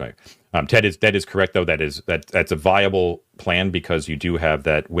whatever you claim. That is correct though. That's a viable plan because you do have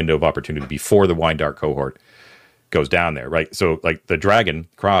that window of opportunity before the Wine Dark cohort goes down there, right? So like the dragon,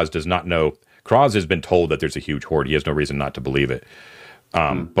 Kraz does not know. Kraz has been told that there's a huge horde. He has no reason not to believe it.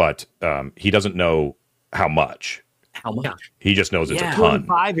 But he doesn't know how much. How much? He just knows it's a ton.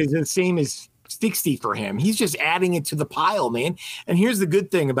 25 is the same as 60 for him. He's just adding it to the pile, man. And here's the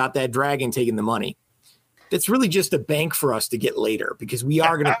good thing about that dragon taking the money. It's really just a bank for us to get later because we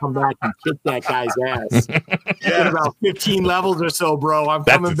are going to come back and kick that guy's ass. In about 15 levels or so, bro. I'm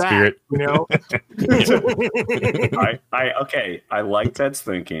coming back. Spirit. You know. I like Ted's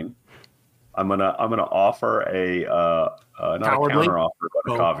thinking. I'm gonna offer not a counter offer,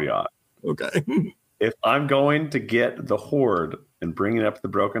 but a caveat. Okay. If I'm going to get the horde and bring it up to the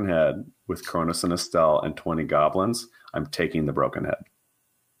broken head with Cronus and Estelle and 20 goblins, I'm taking the broken head.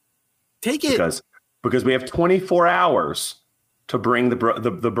 Take it because we have 24 hours to bring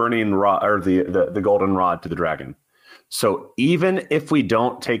the burning rod or the golden rod to the dragon. So even if we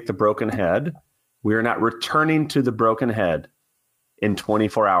don't take the broken head, we are not returning to the broken head in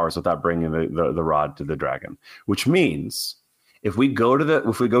 24 hours without bringing the rod to the dragon. Which means if we go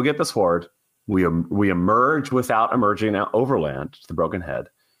get this horde, we emerge without emerging out overland to the broken head.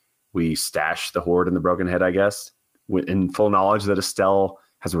 We stash the horde in the broken head, I guess, in full knowledge that Estelle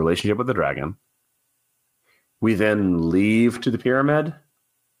has a relationship with the dragon. We then leave to the pyramid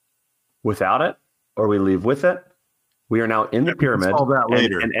without it, or we leave with it. We are now in the pyramid,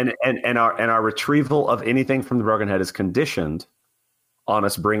 and our retrieval of anything from the broken head is conditioned on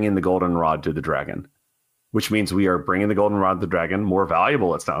us bringing the golden rod to the dragon, which means we are bringing the golden rod to the dragon, more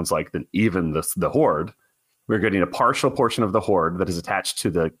valuable, it sounds like, than even the horde. We're getting a partial portion of the horde that is attached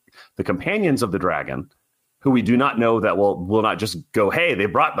to the companions of the dragon, who we do not know that will not just go, hey, they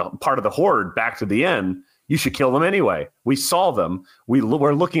brought the part of the horde back to the inn. You should kill them anyway. We saw them.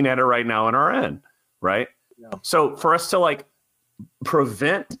 We're looking at it right now in our inn, right? Yeah. So for us to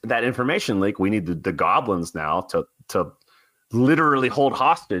prevent that information leak, we need the goblins now to literally hold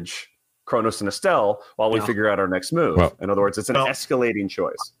hostage Cronus and Estelle while we figure out our next move. Well, in other words, it's an escalating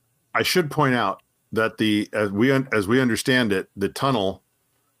choice. I should point out that as we understand it, the tunnel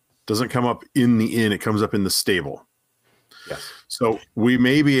doesn't come up in the inn; it comes up in the stable. Yes. So we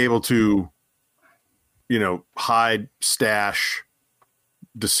may be able to, hide, stash,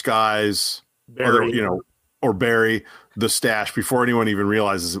 disguise, or bury the stash before anyone even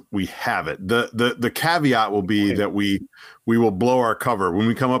realizes we have it. The caveat will be that we will blow our cover when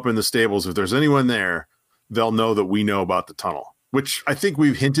we come up in the stables. If there's anyone there, they'll know that we know about the tunnel, which I think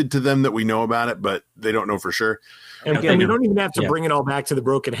we've hinted to them that we know about it, but they don't know for sure. And again, we don't even have to bring it all back to the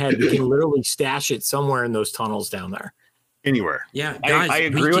broken head. We can literally stash it somewhere in those tunnels down there. Anywhere. Yeah, guys, I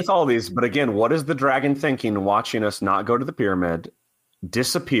agree with all these, but again, what is the dragon thinking watching us not go to the pyramid,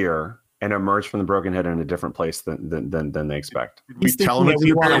 disappear, and emerge from the broken head in a different place than they expect? He's thinking that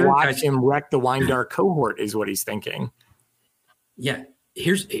we want to watch him wreck the Wine Dark cohort is what he's thinking. Yeah.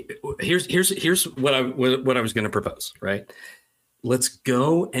 Here's what I was going to propose, right? Let's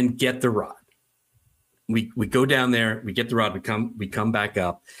go and get the rod. We go down there, we get the rod, we come back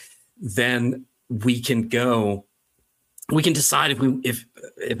up. Then we can go we can decide if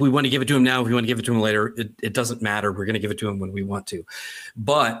we want to give it to him now, if we want to give it to him later. It doesn't matter. We're going to give it to him when we want to.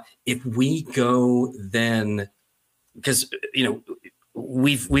 But if we go then, because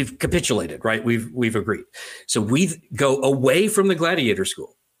we've capitulated, right? We've agreed. So we go away from the gladiator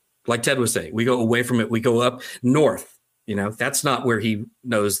school, like Ted was saying. We go away from it. We go up north. That's not where he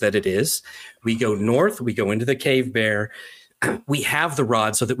knows that it is. We go north. We go into the cave bear. We have the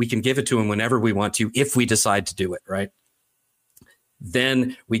rod so that we can give it to him whenever we want to, if we decide to do it, right?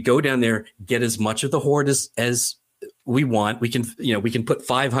 Then we go down there, get as much of the hoard as we want. We can put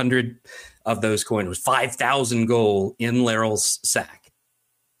 500 of those coins, 5,000 gold in Leryl's sack,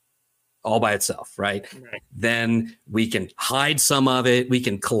 all by itself, right? Then we can hide some of it. We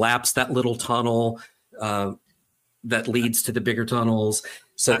can collapse that little tunnel that leads to the bigger tunnels.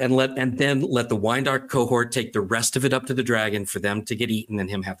 So and then let the Windar cohort take the rest of it up to the dragon for them to get eaten and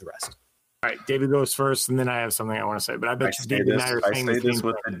him have the rest. All right, David goes first, and then I have something I want to say. But I bet David and I are saying I say this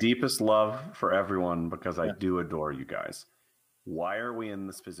with the deepest love for everyone because I do adore you guys. Why are we in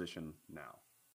this position now?